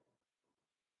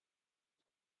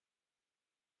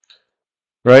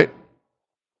 right?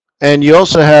 And you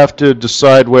also have to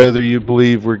decide whether you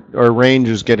believe our range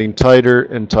is getting tighter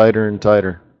and tighter and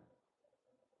tighter.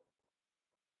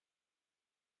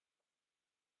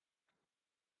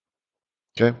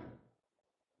 Okay.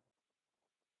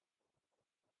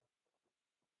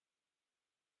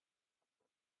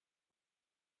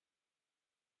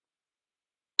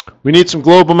 We need some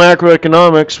global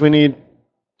macroeconomics. We need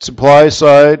supply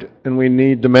side and we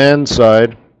need demand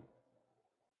side.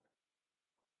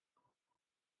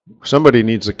 Somebody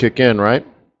needs to kick in, right?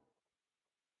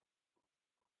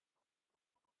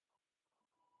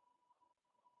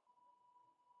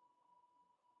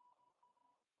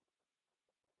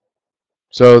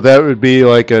 So that would be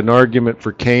like an argument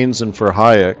for Keynes and for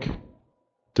Hayek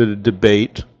to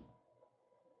debate.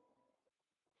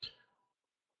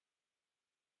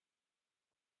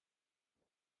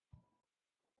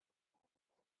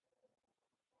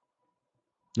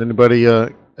 Anybody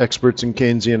experts in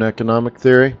Keynesian economic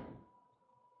theory?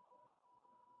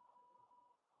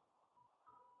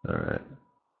 All right.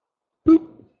 Boop.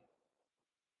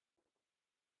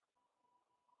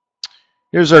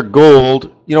 Here's our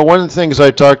gold. You know, one of the things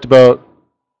I talked about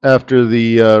after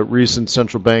the recent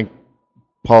central bank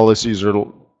policies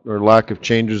or lack of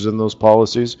changes in those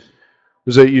policies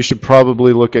was that you should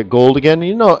probably look at gold again.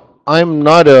 You know, I'm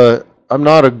not a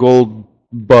gold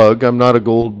bug. I'm not a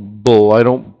gold bull. I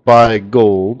don't buy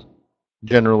gold,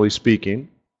 generally speaking.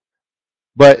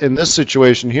 But in this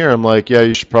situation here, I'm like, yeah,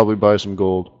 you should probably buy some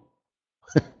gold.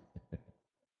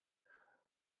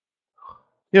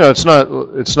 You know, it's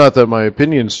not that my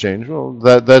opinions change. Well,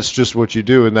 that's just what you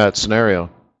do in that scenario.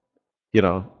 You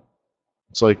know,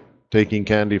 it's like taking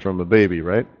candy from a baby,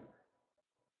 right?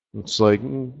 It's like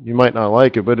you might not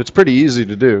like it, but it's pretty easy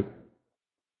to do.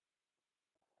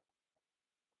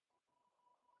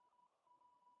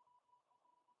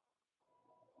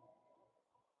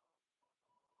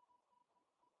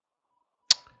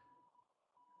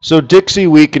 So Dixie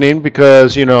weakening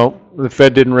because, you know, the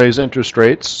Fed didn't raise interest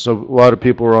rates, so a lot of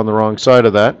people were on the wrong side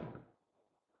of that.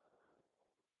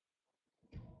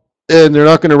 And they're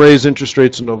not going to raise interest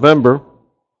rates in November,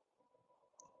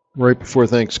 right before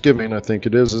Thanksgiving, I think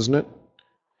it is, isn't it?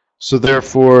 So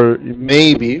therefore,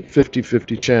 maybe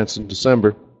 50-50 chance in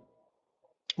December.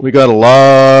 We got a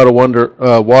lot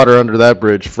of water under that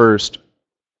bridge first.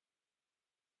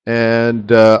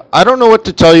 And I don't know what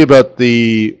to tell you about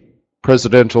the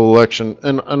presidential election,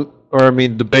 or I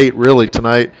mean debate really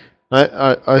tonight.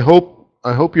 I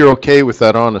hope you're okay with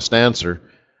that honest answer.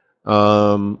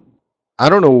 I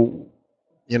don't know,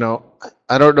 you know,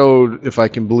 I don't know if I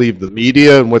can believe the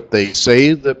media and what they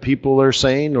say that people are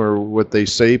saying or what they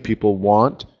say people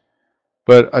want.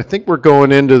 But I think we're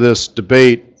going into this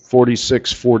debate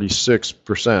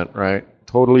 46%, right?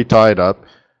 Totally tied up.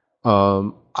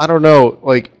 I don't know,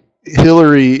 like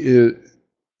Hillary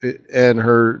and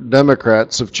her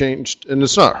Democrats have changed, and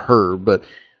it's not her, but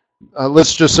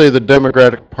let's just say the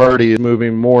Democratic Party is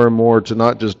moving more and more to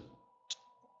not just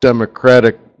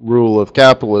democratic rule of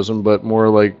capitalism, but more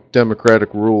like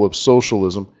democratic rule of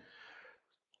socialism.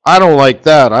 I don't like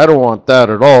that. I don't want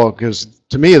that at all, because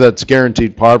to me that's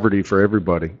guaranteed poverty for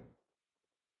everybody.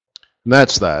 And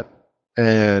that's that.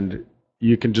 And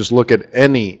you can just look at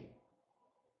any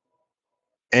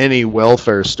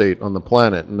welfare state on the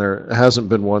planet, and there hasn't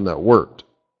been one that worked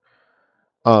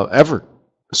ever.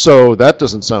 So that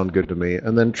doesn't sound good to me.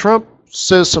 And then Trump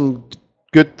says some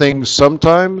good things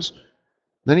sometimes,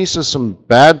 then he says some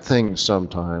bad things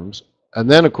sometimes, and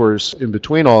then of course in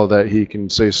between all of that he can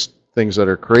say things that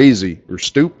are crazy or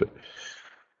stupid.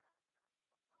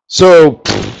 So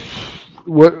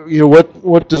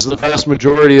what does the vast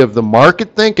majority of the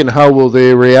market think, and how will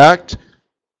they react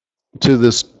to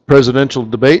this presidential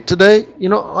debate today? You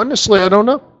know, honestly, I don't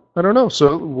know.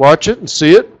 So watch it and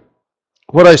see it.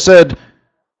 What I said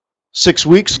 6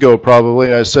 weeks ago,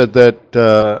 probably, I said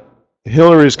that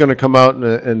Hillary's going to come out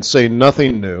and say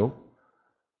nothing new,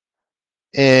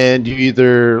 and you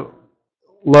either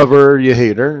love her or you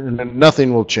hate her, and then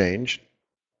nothing will change.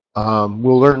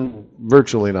 We'll learn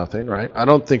virtually nothing, right? I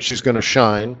don't think she's going to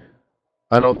shine.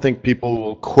 I don't think people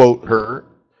will quote her.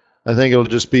 I think it'll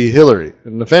just be Hillary.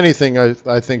 And if anything,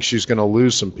 I think she's going to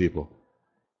lose some people.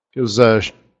 Because,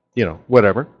 you know,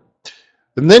 whatever.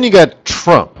 And then you got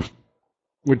Trump,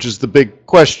 which is the big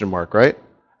question mark, right?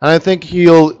 And I think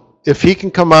if he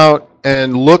can come out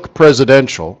and look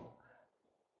presidential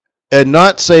and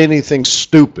not say anything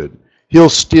stupid, he'll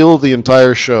steal the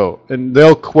entire show. And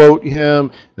they'll quote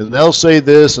him, and they'll say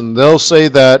this, and they'll say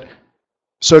that.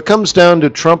 So it comes down to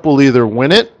Trump will either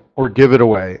win it or give it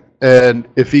away. And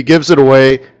if he gives it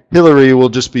away, Hillary will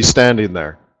just be standing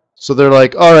there. So they're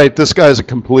like, all right, this guy's a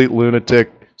complete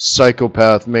lunatic,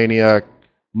 psychopath, maniac,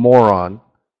 moron.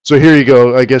 So here you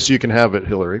go. I guess you can have it,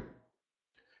 Hillary.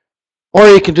 Or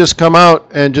he can just come out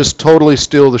and just totally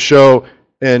steal the show,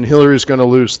 and Hillary's going to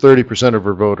lose 30% of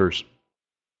her voters.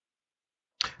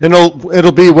 And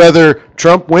it'll be whether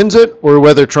Trump wins it or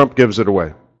whether Trump gives it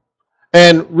away.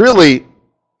 And really,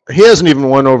 he hasn't even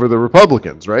won over the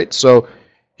Republicans, right? So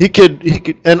he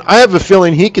could, and I have a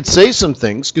feeling he could say some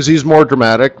things because he's more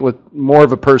dramatic with more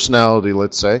of a personality,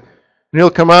 let's say. And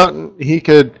he'll come out and he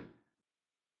could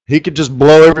just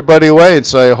blow everybody away and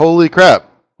say, holy crap,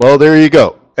 well, there you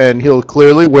go. And he'll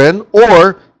clearly win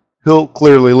or he'll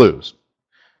clearly lose.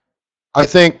 I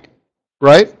think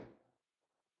right?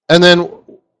 And then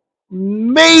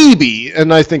maybe,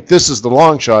 and I think this is the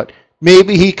long shot,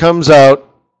 maybe he comes out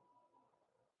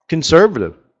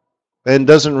conservative and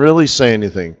doesn't really say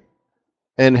anything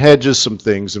and hedges some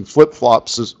things and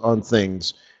flip-flops on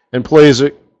things and plays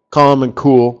it calm and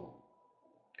cool.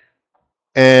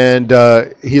 And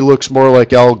he looks more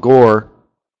like Al Gore.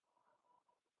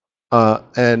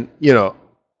 And, you know,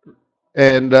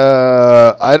 and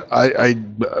I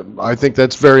think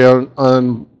that's very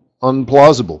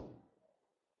unplausible.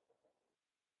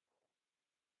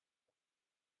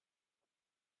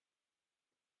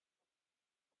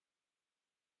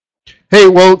 Hey,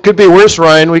 well, it could be worse,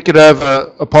 Ryan. We could have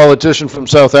a politician from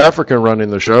South Africa running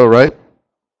the show, right?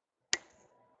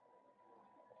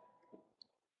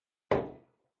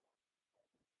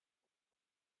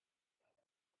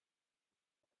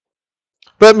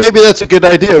 But maybe that's a good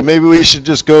idea. Maybe we should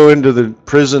just go into the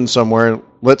prison somewhere and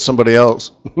let somebody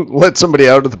else, let somebody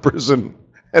out of the prison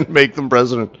and make them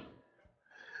president.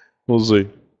 We'll see.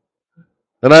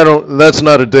 And that's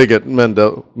not a dig at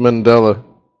Mandela.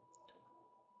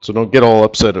 So don't get all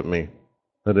upset at me.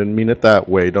 I didn't mean it that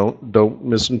way. Don't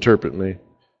misinterpret me.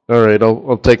 All right,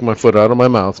 I'll take my foot out of my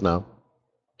mouth now.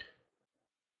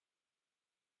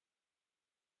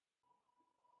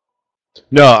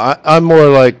 No, I'm more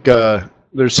like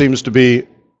there seems to be.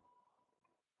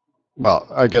 Well,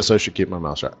 I guess I should keep my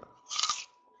mouth shut.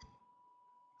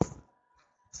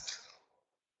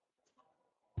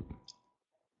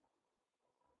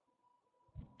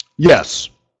 Yes,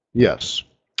 yes.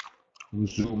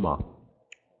 Zuma.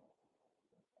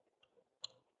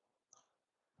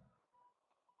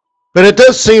 But it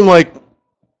does seem like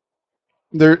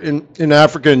there in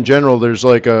Africa in general, there's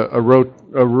like a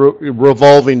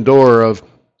revolving door of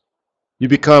you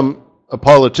become a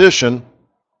politician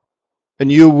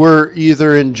and you were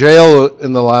either in jail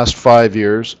in the last 5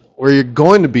 years or you're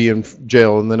going to be in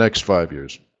jail in the next 5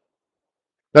 years.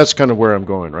 That's kind of where I'm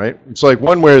going, right? It's like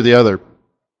one way or the other.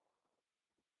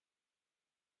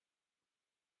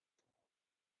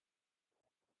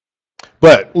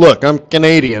 But look, I'm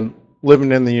Canadian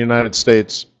living in the United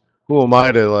States. Who am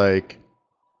I to like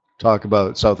talk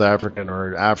about South African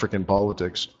or African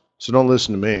politics? So don't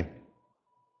listen to me.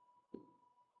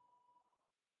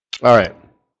 All right.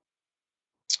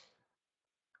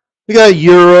 We got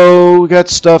Euro, we got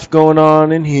stuff going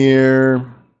on in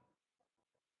here.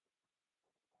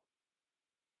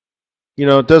 You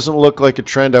know, it doesn't look like a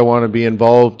trend I want to be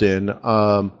involved in.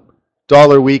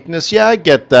 Dollar weakness, yeah, I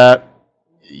get that.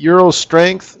 Euro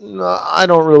strength, no, I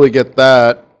don't really get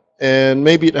that. And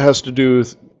maybe it has to do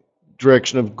with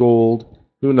direction of gold.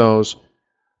 Who knows?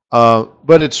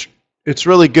 But it's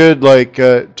really good, like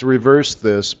to reverse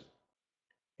this.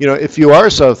 You know, if you are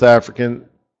South African,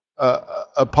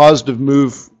 a positive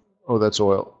move. Oh, that's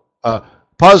oil.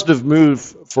 Positive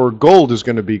move for gold is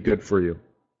going to be good for you,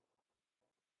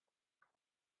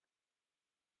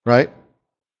 right?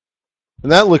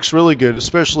 And that looks really good,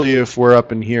 especially if we're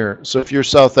up in here. So if you're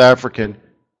South African,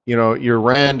 you know, your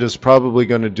rand is probably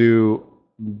going to do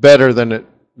better than it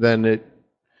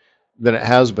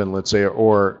has been, let's say,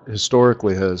 or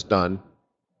historically has done.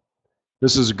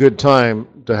 This is a good time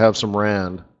to have some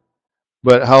rand.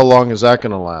 But how long is that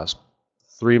going to last?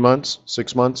 3 months?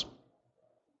 6 months?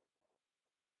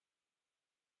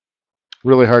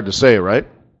 Really hard to say, right?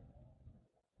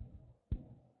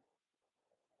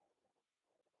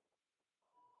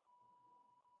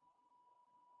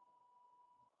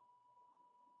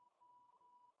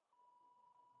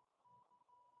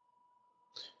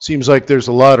 Seems like there's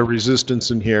a lot of resistance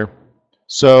in here.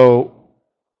 So,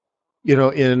 you know,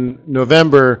 in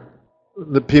November,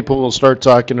 the people will start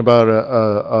talking about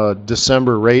a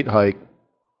December rate hike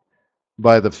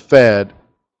by the Fed.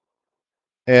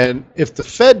 And if the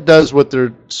Fed does what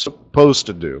they're supposed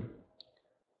to do,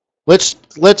 let's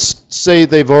say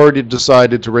they've already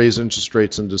decided to raise interest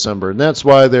rates in December, and that's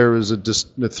why there is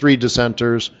the 3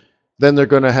 dissenters. Then they're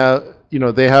going to have, you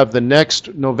know, they have the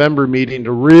next November meeting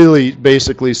to really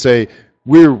basically say,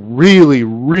 we're really,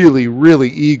 really, really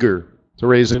eager to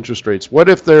raise interest rates. What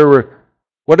if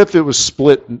it was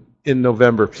split in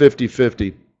November,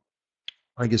 50-50?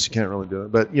 I guess you can't really do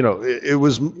it, but, you know, it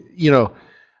was, you know,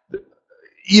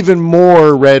 even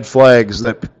more red flags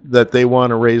that they want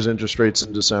to raise interest rates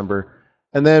in December.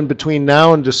 And then between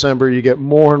now and December, you get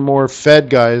more and more Fed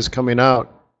guys coming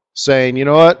out saying, you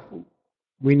know what?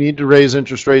 We need to raise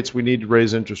interest rates. We need to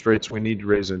raise interest rates. We need to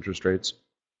raise interest rates.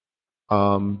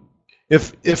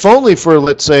 If only for,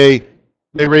 let's say,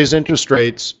 they raise interest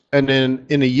rates, and then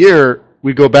in a year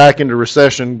we go back into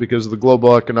recession because the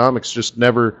global economics just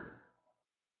never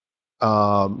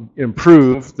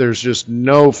improve. There's just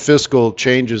no fiscal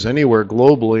changes anywhere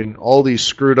globally, and all these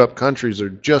screwed up countries are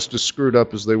just as screwed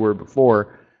up as they were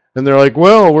before. And they're like,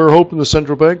 well, we're hoping the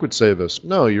central bank would save us.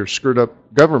 No, your screwed up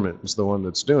government is the one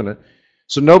that's doing it.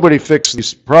 So nobody fixed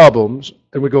these problems,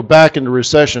 and we go back into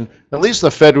recession. At least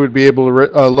the Fed would be able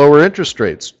to lower interest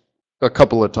rates a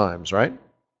couple of times, right?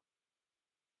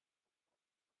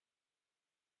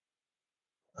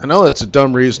 I know that's a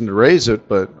dumb reason to raise it,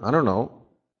 but I don't know.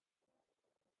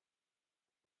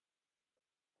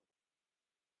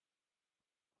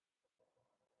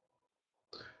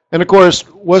 And of course,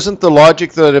 wasn't the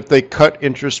logic that if they cut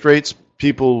interest rates,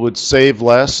 people would save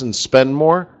less and spend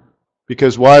more?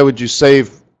 Because why would you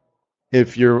save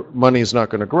if your money is not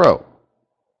going to grow?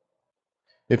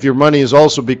 If your money is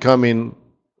also becoming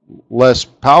less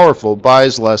powerful,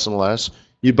 buys less and less,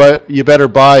 you better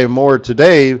buy more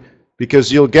today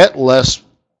because you'll get less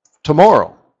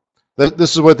tomorrow.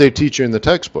 This is what they teach you in the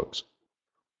textbooks.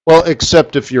 Well,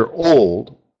 except if you're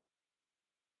old,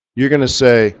 you're going to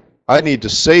say, I need to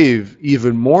save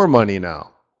even more money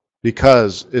now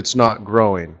because it's not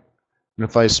growing. And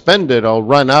if I spend it, I'll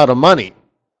run out of money.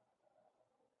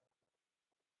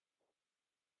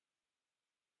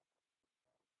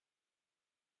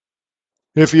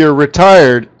 If you're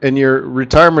retired and your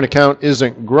retirement account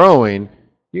isn't growing,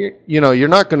 you're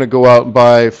not going to go out and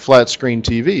buy flat screen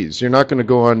TVs. You're not going to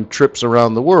go on trips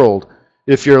around the world.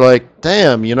 If you're like,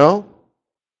 damn,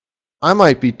 I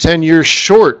might be 10 years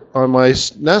short on my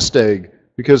nest egg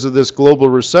because of this global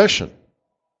recession.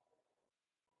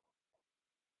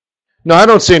 No, I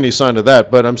don't see any sign of that,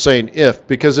 but I'm saying if,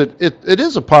 because it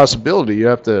is a possibility. You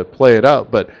have to play it out,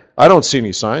 but I don't see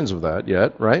any signs of that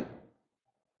yet, right?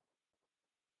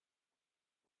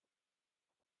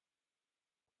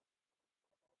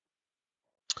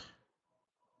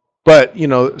 But,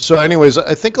 so anyways,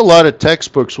 I think a lot of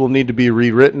textbooks will need to be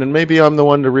rewritten, and maybe I'm the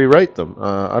one to rewrite them.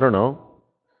 I don't know.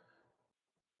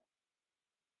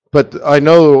 But I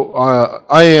know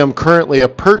I am currently a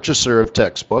purchaser of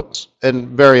textbooks, and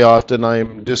very often I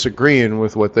am disagreeing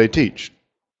with what they teach.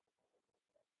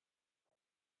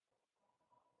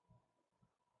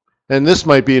 And this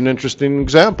might be an interesting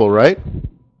example, right?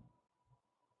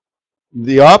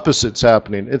 The opposite's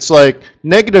happening. It's like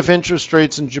negative interest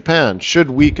rates in Japan should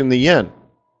weaken the yen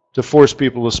to force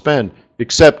people to spend,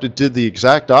 except it did the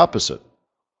exact opposite.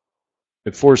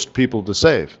 It forced people to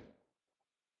save.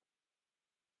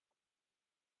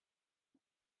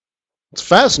 It's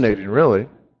fascinating, really.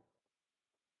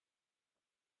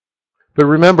 But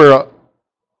remember,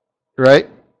 right?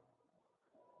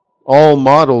 All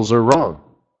models are wrong.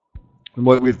 And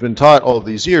what we've been taught all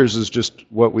these years is just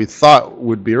what we thought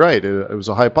would be right. It was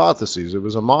a hypothesis. It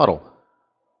was a model.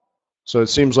 So it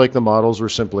seems like the models were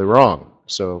simply wrong.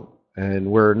 And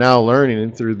we're now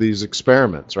learning through these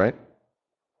experiments, right?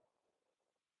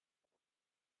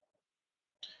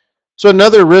 So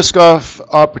another risk-off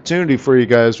opportunity for you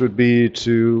guys would be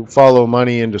to follow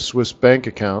money into Swiss bank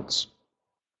accounts.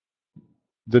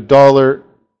 The dollar,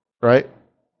 right?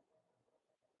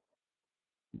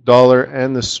 Dollar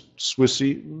and the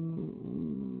Swissy,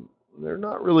 they're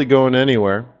not really going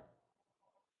anywhere.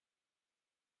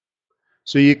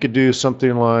 So you could do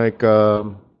something like,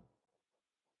 do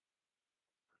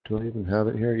I even have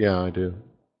it here? Yeah, I do.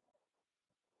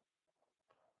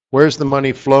 Where's the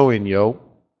money flowing, yo?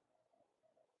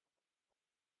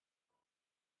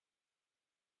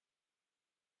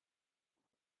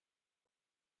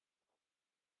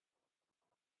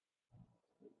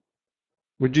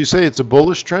 Would you say it's a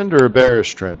bullish trend or a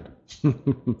bearish trend?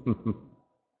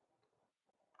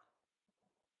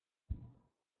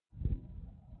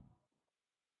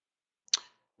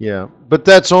 Yeah, but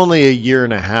that's only a year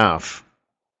and a half.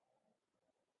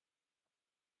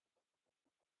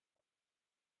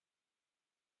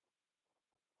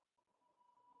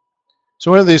 So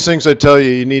one of these things I tell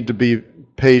you, you need to be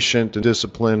patient and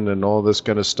disciplined and all this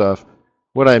kind of stuff.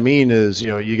 What I mean is,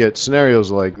 you get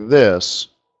scenarios like this,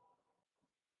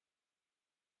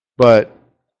 but,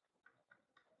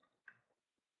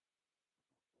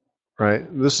 right,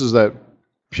 this is that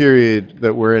period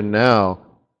that we're in now,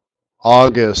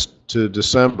 August to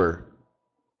December,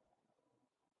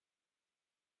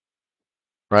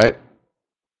 right?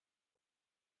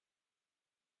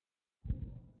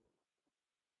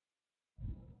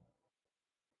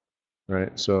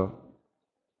 Right, so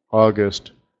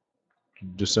August,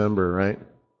 December, right?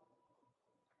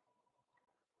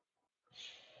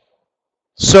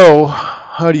 So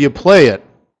how do you play it?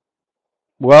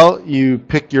 Well, you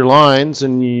pick your lines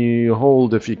and you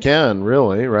hold if you can,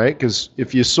 really, right? Because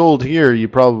if you sold here, you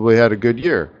probably had a good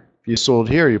year. If you sold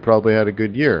here, you probably had a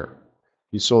good year.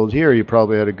 You sold here, you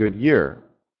probably had a good year.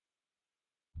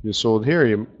 You sold here,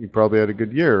 you probably had a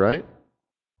good year, right?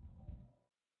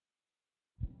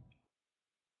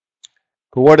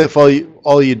 But what if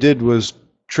all you did was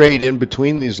trade in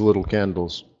between these little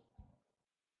candles,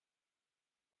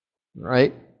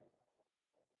 right?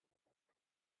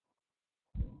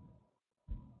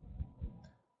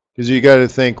 Because you got to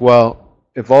think, well,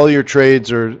 if all your trades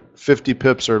are 50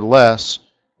 pips or less,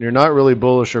 you're not really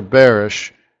bullish or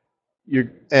bearish, you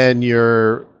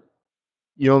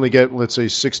only get, let's say,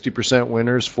 60%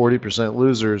 winners, 40%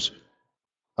 losers.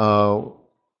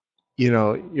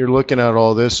 You're looking at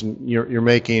all this, and you're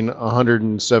making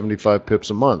 175 pips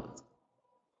a month.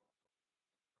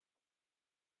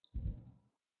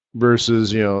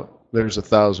 Versus, there's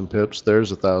 1,000 pips,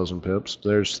 there's 1,000 pips,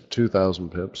 there's 2,000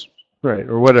 pips, right,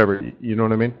 or whatever. You know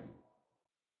what I mean?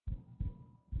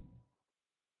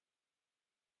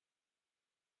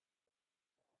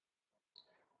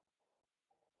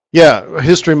 Yeah,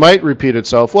 history might repeat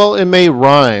itself. Well, it may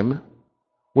rhyme.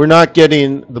 We're not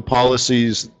getting the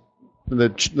policies,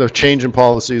 the change in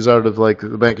policies out of like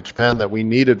the Bank of Japan that we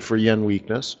needed for yen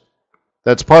weakness.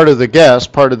 That's part of the guess,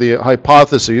 part of the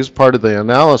hypotheses, part of the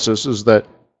analysis is that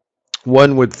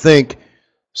one would think,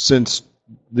 since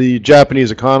the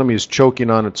Japanese economy is choking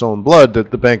on its own blood,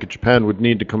 that the Bank of Japan would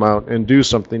need to come out and do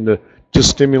something to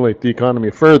stimulate the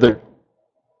economy further.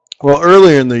 Well,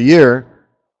 earlier in the year,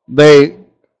 they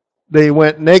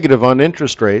went negative on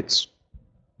interest rates.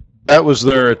 That was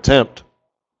their attempt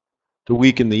to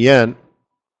weaken the yen.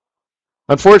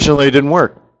 Unfortunately, it didn't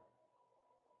work.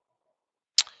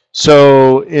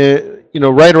 So,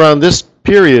 right around this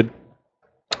period,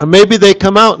 maybe they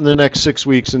come out in the next 6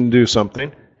 weeks and do something.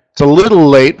 It's a little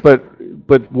late, but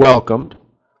welcomed.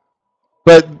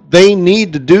 But they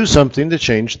need to do something to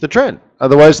change the trend.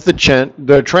 Otherwise, the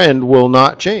trend will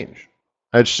not change.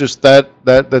 It's just that's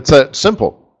that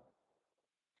simple.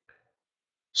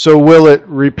 So will it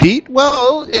repeat?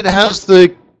 Well, it has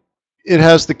the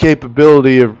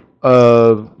capability of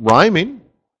rhyming.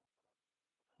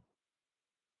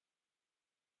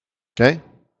 Okay?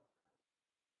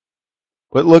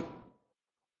 But look,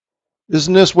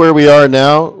 isn't this where we are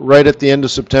now, right at the end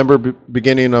of September,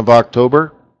 beginning of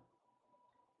October?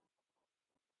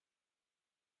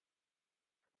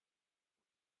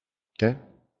 Okay.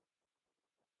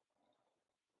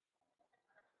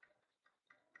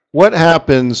 What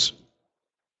happens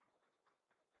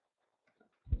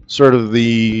sort of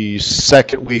the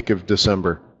second week of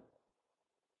December?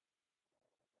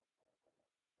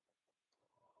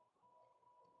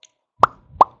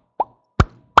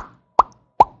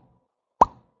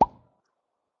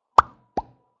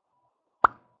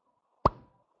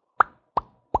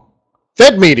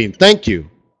 Fed meeting, thank you.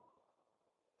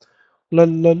 La,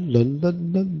 la, la, la,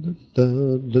 la, la, la,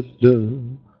 la, la,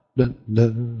 la, la, la,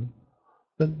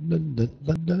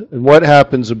 la. And what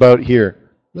happens about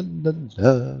here? La, la,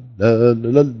 la, la,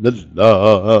 la, la, la,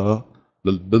 la,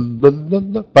 la, la,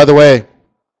 la. By the way,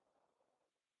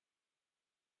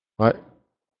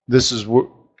 this is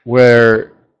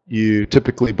where you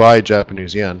typically buy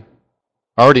Japanese yen.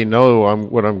 I already know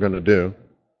what I'm going to do.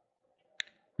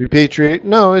 Repatriate?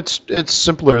 No, it's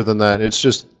simpler than that. It's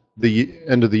just the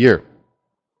end of the year.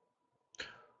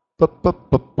 So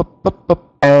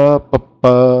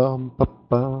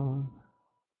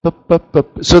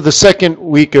the second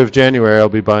week of January, I'll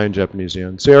be buying Japanese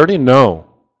yen. See, I already know.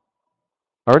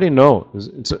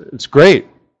 It's great.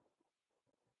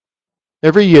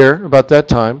 Every year, about that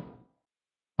time,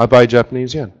 I buy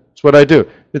Japanese yen. It's what I do.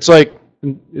 It's like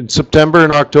in September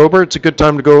and October, it's a good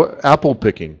time to go apple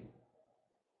picking.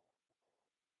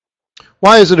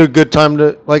 Why is it a good time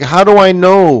to, how do I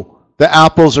know the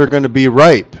apples are going to be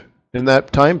ripe in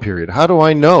that time period? How do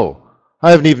I know?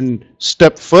 I haven't even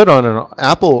stepped foot on an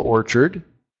apple orchard.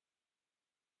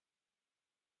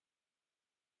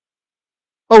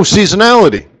 Oh,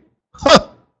 seasonality. Huh.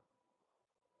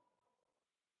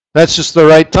 That's just the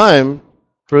right time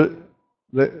for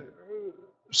the,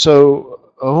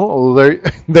 so,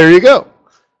 there you go.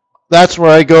 That's where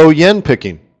I go yen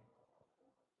picking.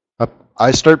 I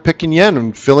start picking yen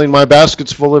and filling my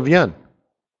baskets full of yen.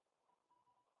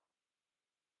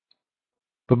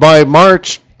 But by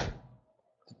March,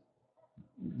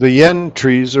 the yen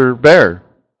trees are bare.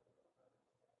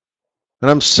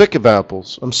 And I'm sick of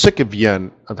apples. I'm sick of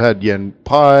yen. I've had yen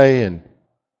pie and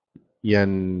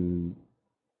yen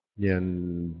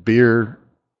beer,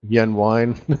 yen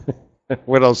wine.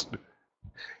 What else?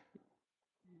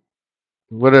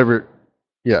 Whatever.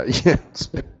 Yeah.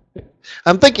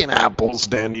 I'm thinking apples,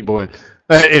 Danny boy.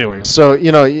 Anyway, so,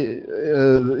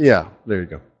 yeah, there you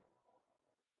go.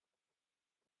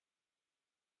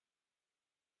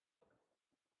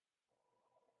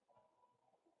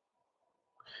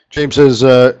 James says,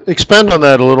 expand on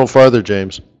that a little farther,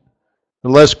 James.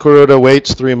 Unless Kuroda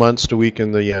waits 3 months to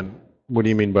weaken the yen. What do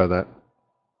you mean by that?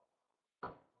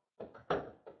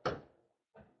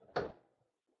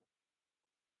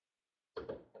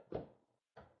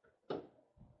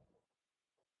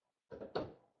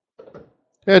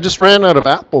 Yeah, I just ran out of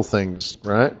apple things,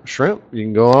 right? Shrimp, you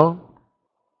can go on.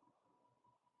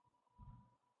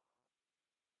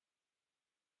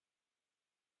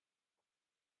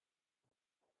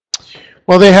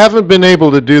 Well, they haven't been able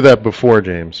to do that before,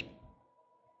 James.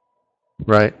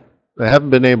 Right? They haven't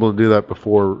been able to do that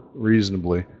before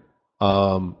reasonably.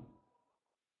 Um,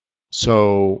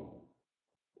 so,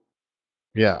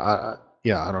 yeah, I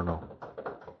don't know.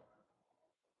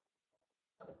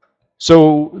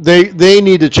 So they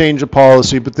need to change the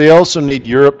policy, but they also need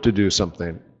Europe to do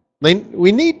something.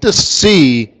 We need to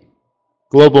see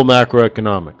global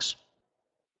macroeconomics.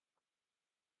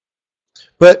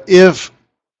 But if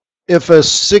a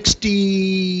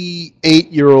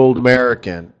 68-year-old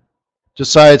American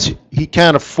decides he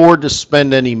can't afford to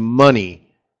spend any money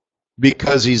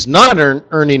because he's not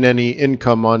earning any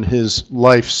income on his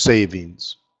life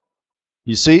savings,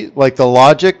 you see, like the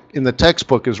logic in the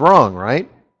textbook is wrong, right?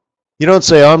 You don't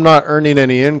say, I'm not earning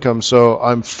any income, so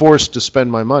I'm forced to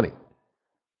spend my money.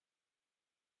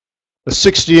 A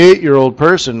 68-year-old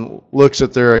person looks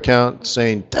at their account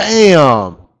saying,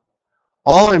 damn,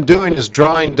 all I'm doing is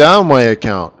drawing down my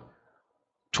account.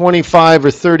 25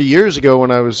 or 30 years ago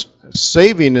when I was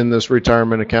saving in this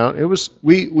retirement account, it was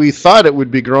we thought it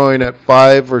would be growing at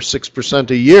 5 or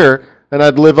 6% a year and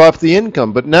I'd live off the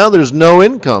income. But now there's no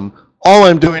income. All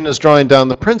I'm doing is drawing down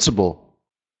the principal.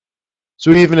 So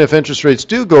even if interest rates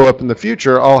do go up in the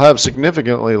future, I'll have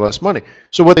significantly less money.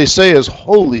 So what they say is,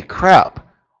 holy crap,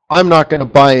 I'm not going to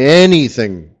buy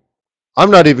anything.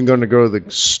 I'm not even going to go to the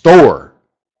store.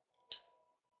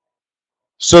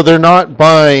 So they're not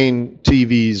buying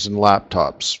TVs and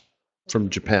laptops from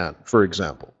Japan, for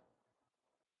example.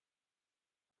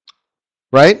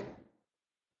 Right?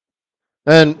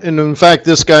 And in fact,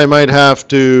 this guy might have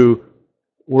to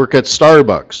work at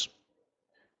Starbucks.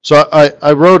 So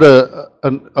I wrote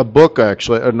a book,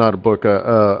 actually, not a book,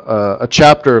 a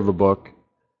chapter of a book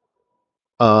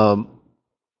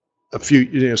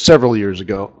several years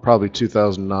ago, probably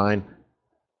 2009.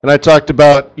 And I talked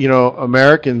about,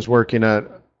 Americans working at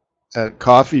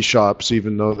coffee shops,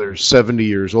 even though they're 70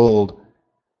 years old,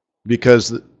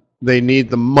 because they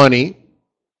need the money.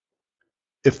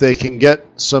 If they can get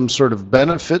some sort of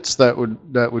benefits, that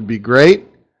would be great.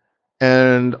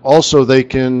 And also they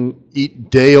can eat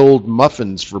day-old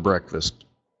muffins for breakfast.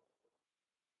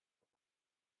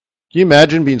 Can you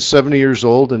imagine being 70 years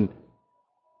old and,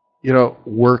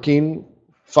 working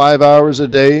 5 hours a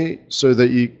day so that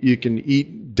you can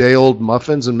eat day-old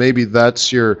muffins, and maybe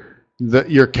that's your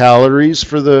calories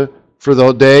for the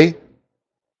day,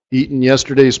 eating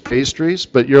yesterday's pastries?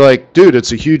 But you're like, dude,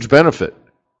 it's a huge benefit.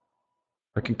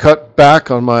 I can cut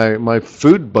back on my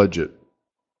food budget.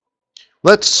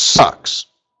 That sucks.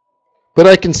 But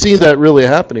I can see that really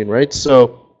happening, right?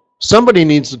 So somebody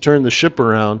needs to turn the ship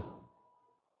around.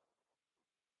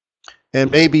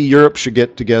 And maybe Europe should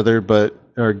get together,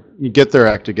 or get their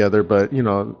act together. But,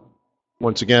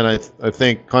 once again, I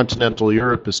think continental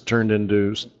Europe has turned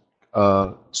into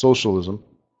socialism.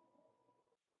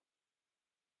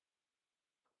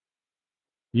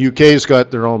 UK's got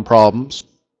their own problems,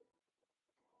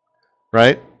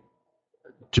 right?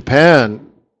 Japan,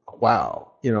 wow.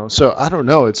 So I don't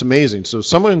know. It's amazing. So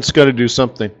someone's got to do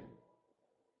something.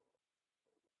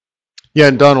 Yeah,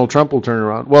 and Donald Trump will turn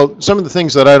around. Well, some of the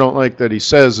things that I don't like that he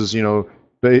says is,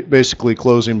 basically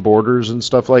closing borders and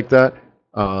stuff like that.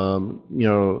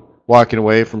 Walking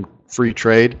away from free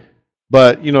trade.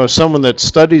 But, someone that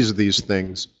studies these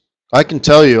things, I can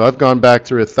tell you, I've gone back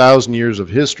through 1,000 years of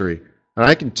history, and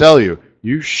I can tell you,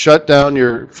 you shut down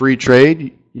your free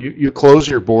trade, you close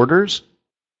your borders,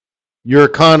 your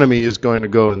economy is going to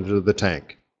go into the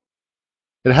tank.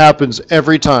 It happens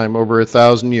every time over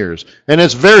 1,000 years. And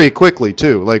it's very quickly,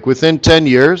 too. Like within 10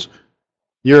 years,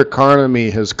 your economy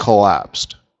has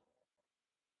collapsed.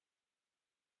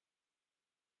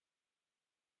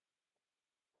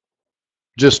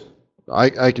 Just,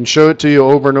 I can show it to you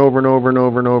over and over and over and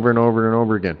over and over and over and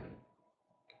over again.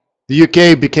 The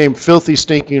UK became filthy,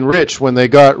 stinking rich when they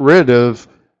got rid of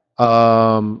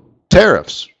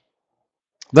tariffs.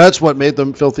 That's what made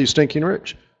them filthy, stinking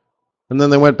rich. And then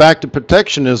they went back to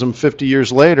protectionism 50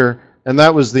 years later, and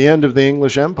that was the end of the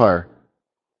English Empire.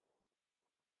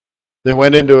 They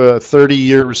went into a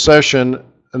 30-year recession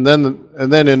and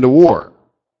then into war.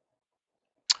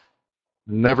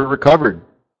 Never recovered.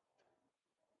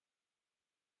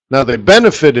 Now they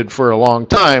benefited for a long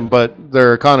time, but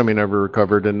their economy never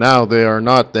recovered, and now they are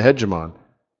not the hegemon.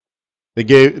 They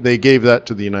gave that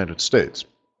to the United States.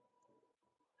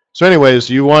 So anyways,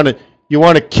 you want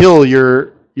to kill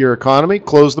your economy,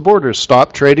 close the borders,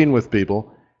 stop trading with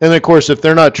people. And of course, if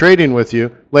they're not trading with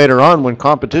you later on when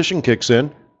competition kicks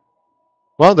in,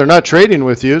 well, they're not trading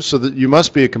with you, so that you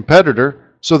must be a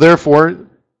competitor. So therefore,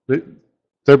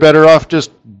 they're better off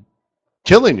just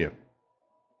killing you.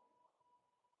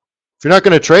 If you're not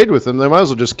going to trade with them, they might as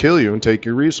well just kill you and take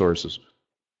your resources.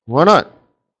 Why not?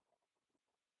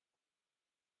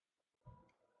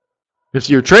 If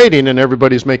you're trading and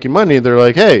everybody's making money, they're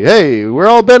like, hey, we're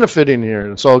all benefiting here,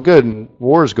 and it's all good, and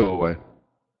wars go away.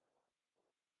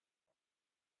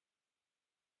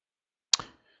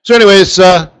 So anyways,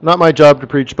 not my job to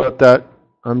preach about that.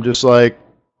 I'm just like,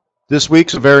 this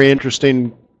week's a very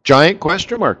interesting giant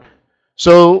question mark.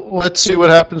 So let's see what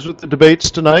happens with the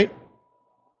debates tonight.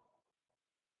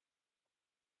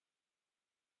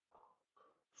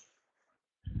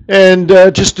 And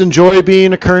just enjoy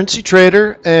being a currency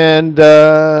trader. And,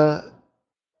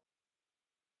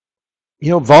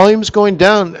 volume's going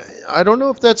down. I don't know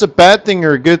if that's a bad thing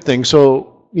or a good thing.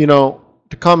 So,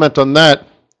 to comment on that,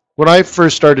 when I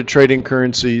first started trading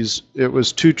currencies, it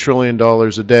was $2 trillion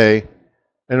a day.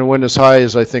 And it went as high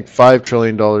as, I think, $5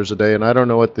 trillion a day. And I don't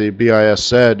know what the BIS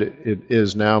said it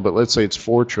is now, but let's say it's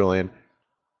 $4 trillion.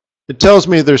 It tells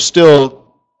me there's still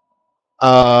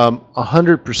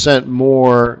 100%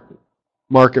 more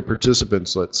market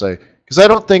participants, let's say. Because I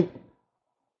don't think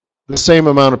the same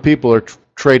amount of people are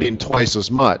trading twice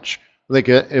as much. I think,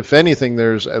 if anything,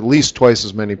 there's at least twice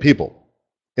as many people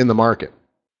in the market.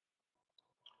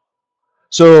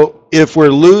 So if we're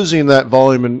losing that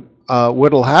volume, and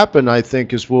what'll happen, I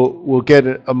think, is we'll get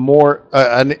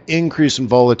an increase in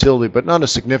volatility, but not a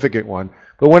significant one.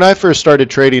 But when I first started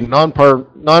trading,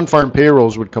 non-farm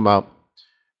payrolls would come out,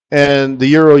 and the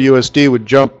Euro USD would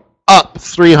jump up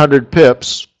 300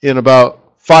 pips in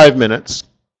about 5 minutes.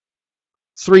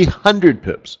 300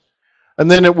 pips. And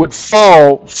then it would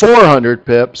fall 400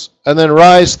 pips, and then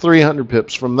rise 300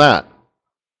 pips from that.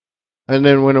 And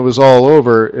then when it was all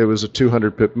over, it was a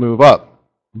 200 pip move up.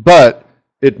 But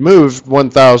it moved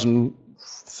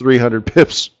 1,300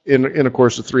 pips in a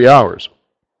course of 3 hours.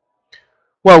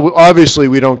 Well, obviously,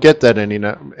 we don't get that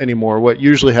anymore. What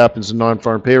usually happens in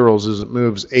non-farm payrolls is it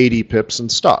moves 80 pips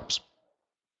and stops.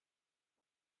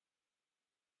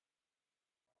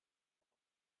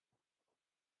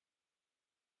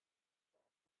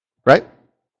 Right?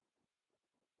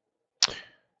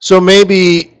 So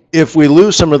maybe if we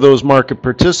lose some of those market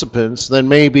participants, then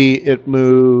maybe it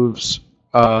moves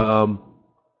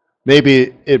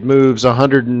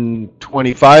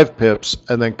 125 pips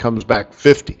and then comes back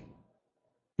 50.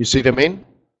 You see what I mean?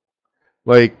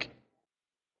 Like,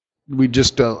 we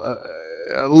just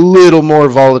a little more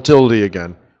volatility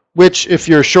again, which, if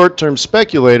you're a short-term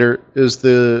speculator, is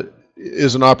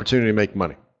an opportunity to make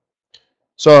money.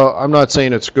 So I'm not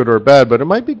saying it's good or bad, but it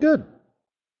might be good.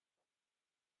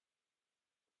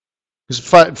 Because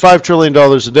 $5 trillion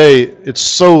a day, it's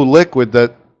so liquid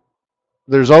that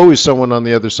there's always someone on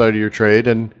the other side of your trade,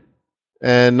 and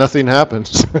nothing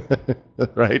happens,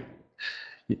 right?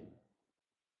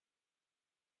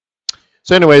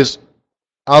 So anyways,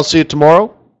 I'll see you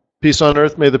tomorrow. Peace on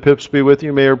earth. May the pips be with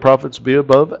you. May your profits be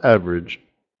above average.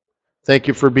 Thank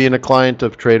you for being a client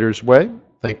of TradersWay.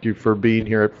 Thank you for being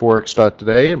here at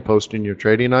Forex.Today and posting your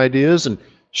trading ideas and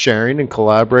sharing and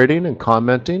collaborating and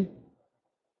commenting.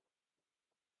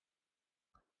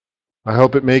 I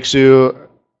hope it makes you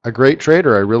a great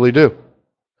trader. I really do.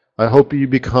 I hope you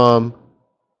become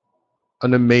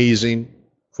an amazing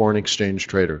foreign exchange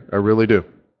trader. I really do.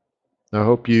 I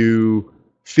hope you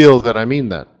feel that I mean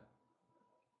that.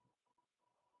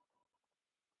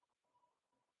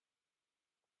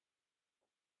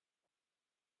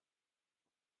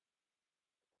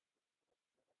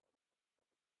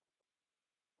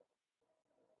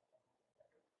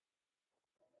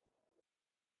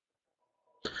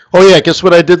 Oh yeah, guess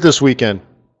what I did this weekend?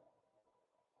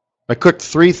 I cooked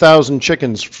 3,000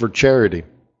 chickens for charity.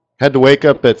 Had to wake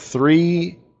up at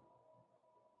 3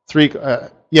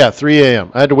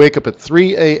 a.m. I had to wake up at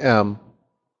 3 a.m.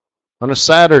 on a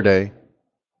Saturday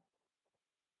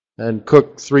and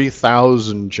cook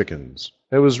 3,000 chickens.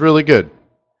 It was really good.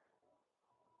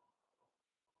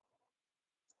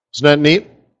 Isn't that neat?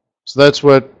 So that's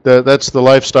the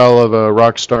lifestyle of a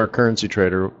rock star currency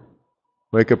trader.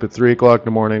 Wake up at 3 o'clock in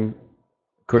the morning,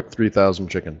 cook 3,000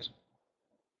 chickens.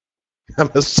 I'm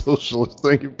a socialist.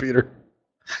 Thank you, Peter.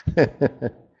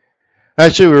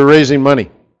 Actually, we're raising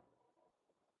money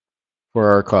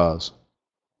for our cause.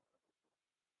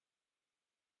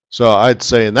 So I'd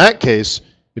say in that case,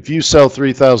 if you sell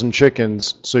 3,000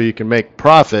 chickens so you can make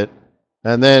profit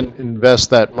and then invest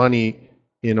that money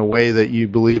in a way that you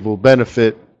believe will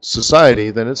benefit society,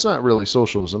 then it's not really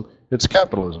socialism, it's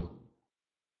capitalism.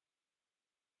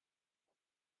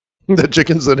 The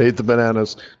chickens that ate the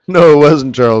bananas. No, it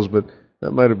wasn't, Charles, but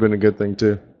that might have been a good thing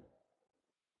too.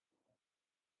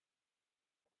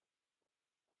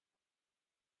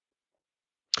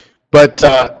 But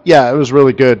yeah, it was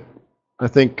really good. I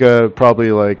think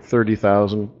probably like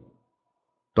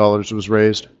 $30,000 was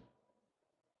raised.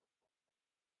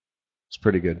 It's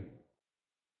pretty good.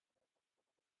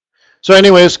 So,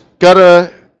 anyways,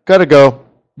 gotta go.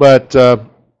 But that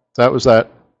was that.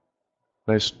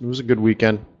 Nice. It was a good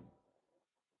weekend.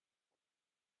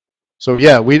 So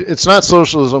yeah, it's not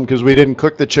socialism because we didn't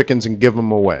cook the chickens and give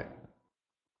them away.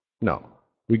 No,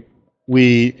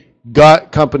 we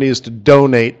got companies to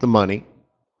donate the money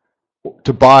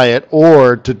to buy it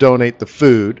or to donate the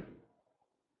food,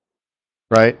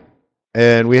 right?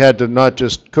 And we had to not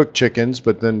just cook chickens,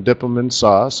 but then dip them in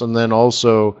sauce, and then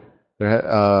also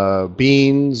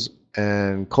beans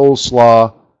and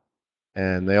coleslaw,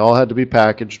 and they all had to be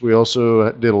packaged. We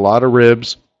also did a lot of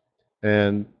ribs,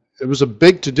 and it was a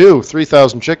big to-do,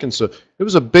 3,000 chickens, so it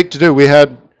was a big to-do. We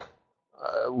had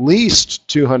at least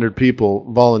 200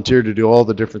 people volunteer to do all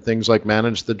the different things, like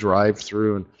manage the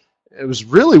drive-through, and it was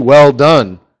really well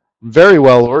done, very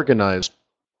well organized,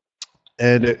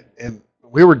 and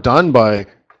we were done by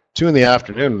 2 in the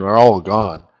afternoon, and we're all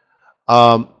gone.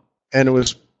 And it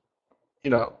was,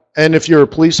 and if you're a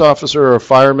police officer or a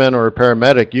fireman or a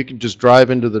paramedic, you can just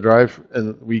drive into the drive,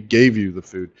 and we gave you the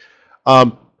food.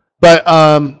 But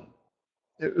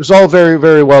it was all very,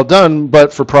 very well done,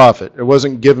 but for profit. It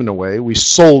wasn't given away. We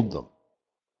sold them.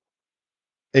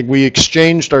 And we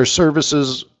exchanged our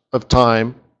services of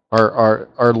time,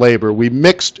 our labor. We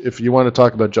mixed, if you want to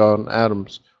talk about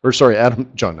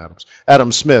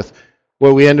Adam Smith,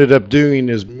 what we ended up doing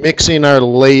is mixing our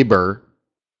labor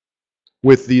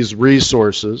with these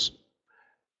resources,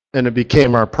 and it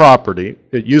became our property.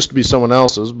 It used to be someone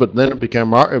else's, but then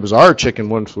it was our chicken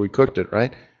once we cooked it,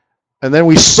 right? And then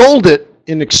we sold it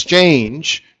in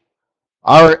exchange,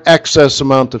 our excess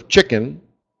amount of chicken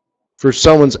for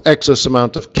someone's excess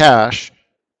amount of cash.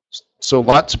 So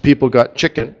lots of people got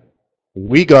chicken.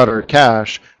 We got our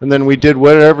cash, and then we did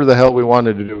whatever the hell we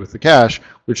wanted to do with the cash,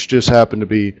 which just happened to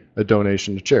be a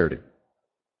donation to charity.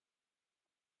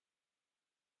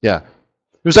 Yeah.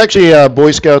 There's actually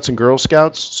Boy Scouts and Girl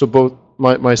Scouts, so both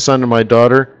my son and my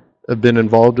daughter have been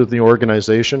involved with the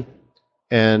organization,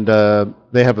 and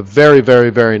they have a very, very,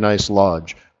 very nice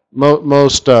lodge.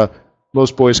 Most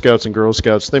Boy Scouts and Girl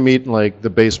Scouts, they meet in like the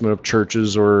basement of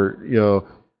churches or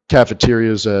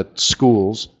cafeterias at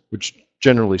schools, which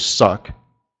generally suck.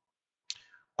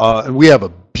 And we have a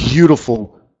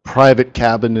beautiful private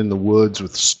cabin in the woods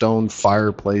with stone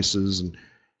fireplaces and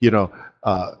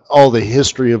all the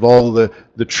history of all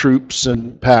the troops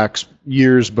and packs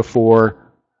years before,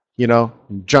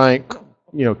 giant,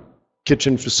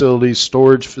 kitchen facilities,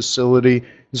 storage facility.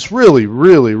 It's really,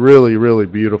 really, really, really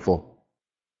beautiful.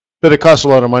 But it costs a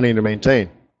lot of money to maintain.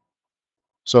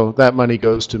 So that money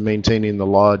goes to maintaining the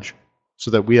lodge so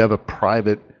that we have a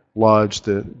private lodge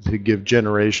to give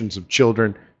generations of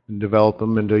children and develop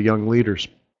them into young leaders.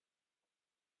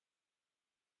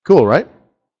 Cool, right?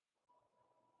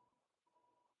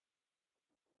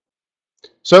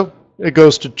 So it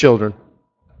goes to children.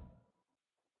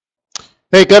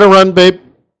 Hey, gotta run, babe.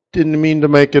 Didn't mean to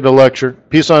make it a lecture.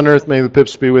 Peace on earth. May the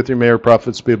pips be with you. May our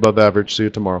profits be above average. See you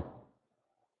tomorrow.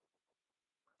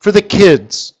 For the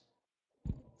kids.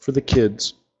 For the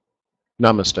kids.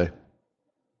 Namaste.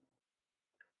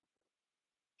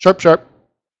 Sharp, sharp.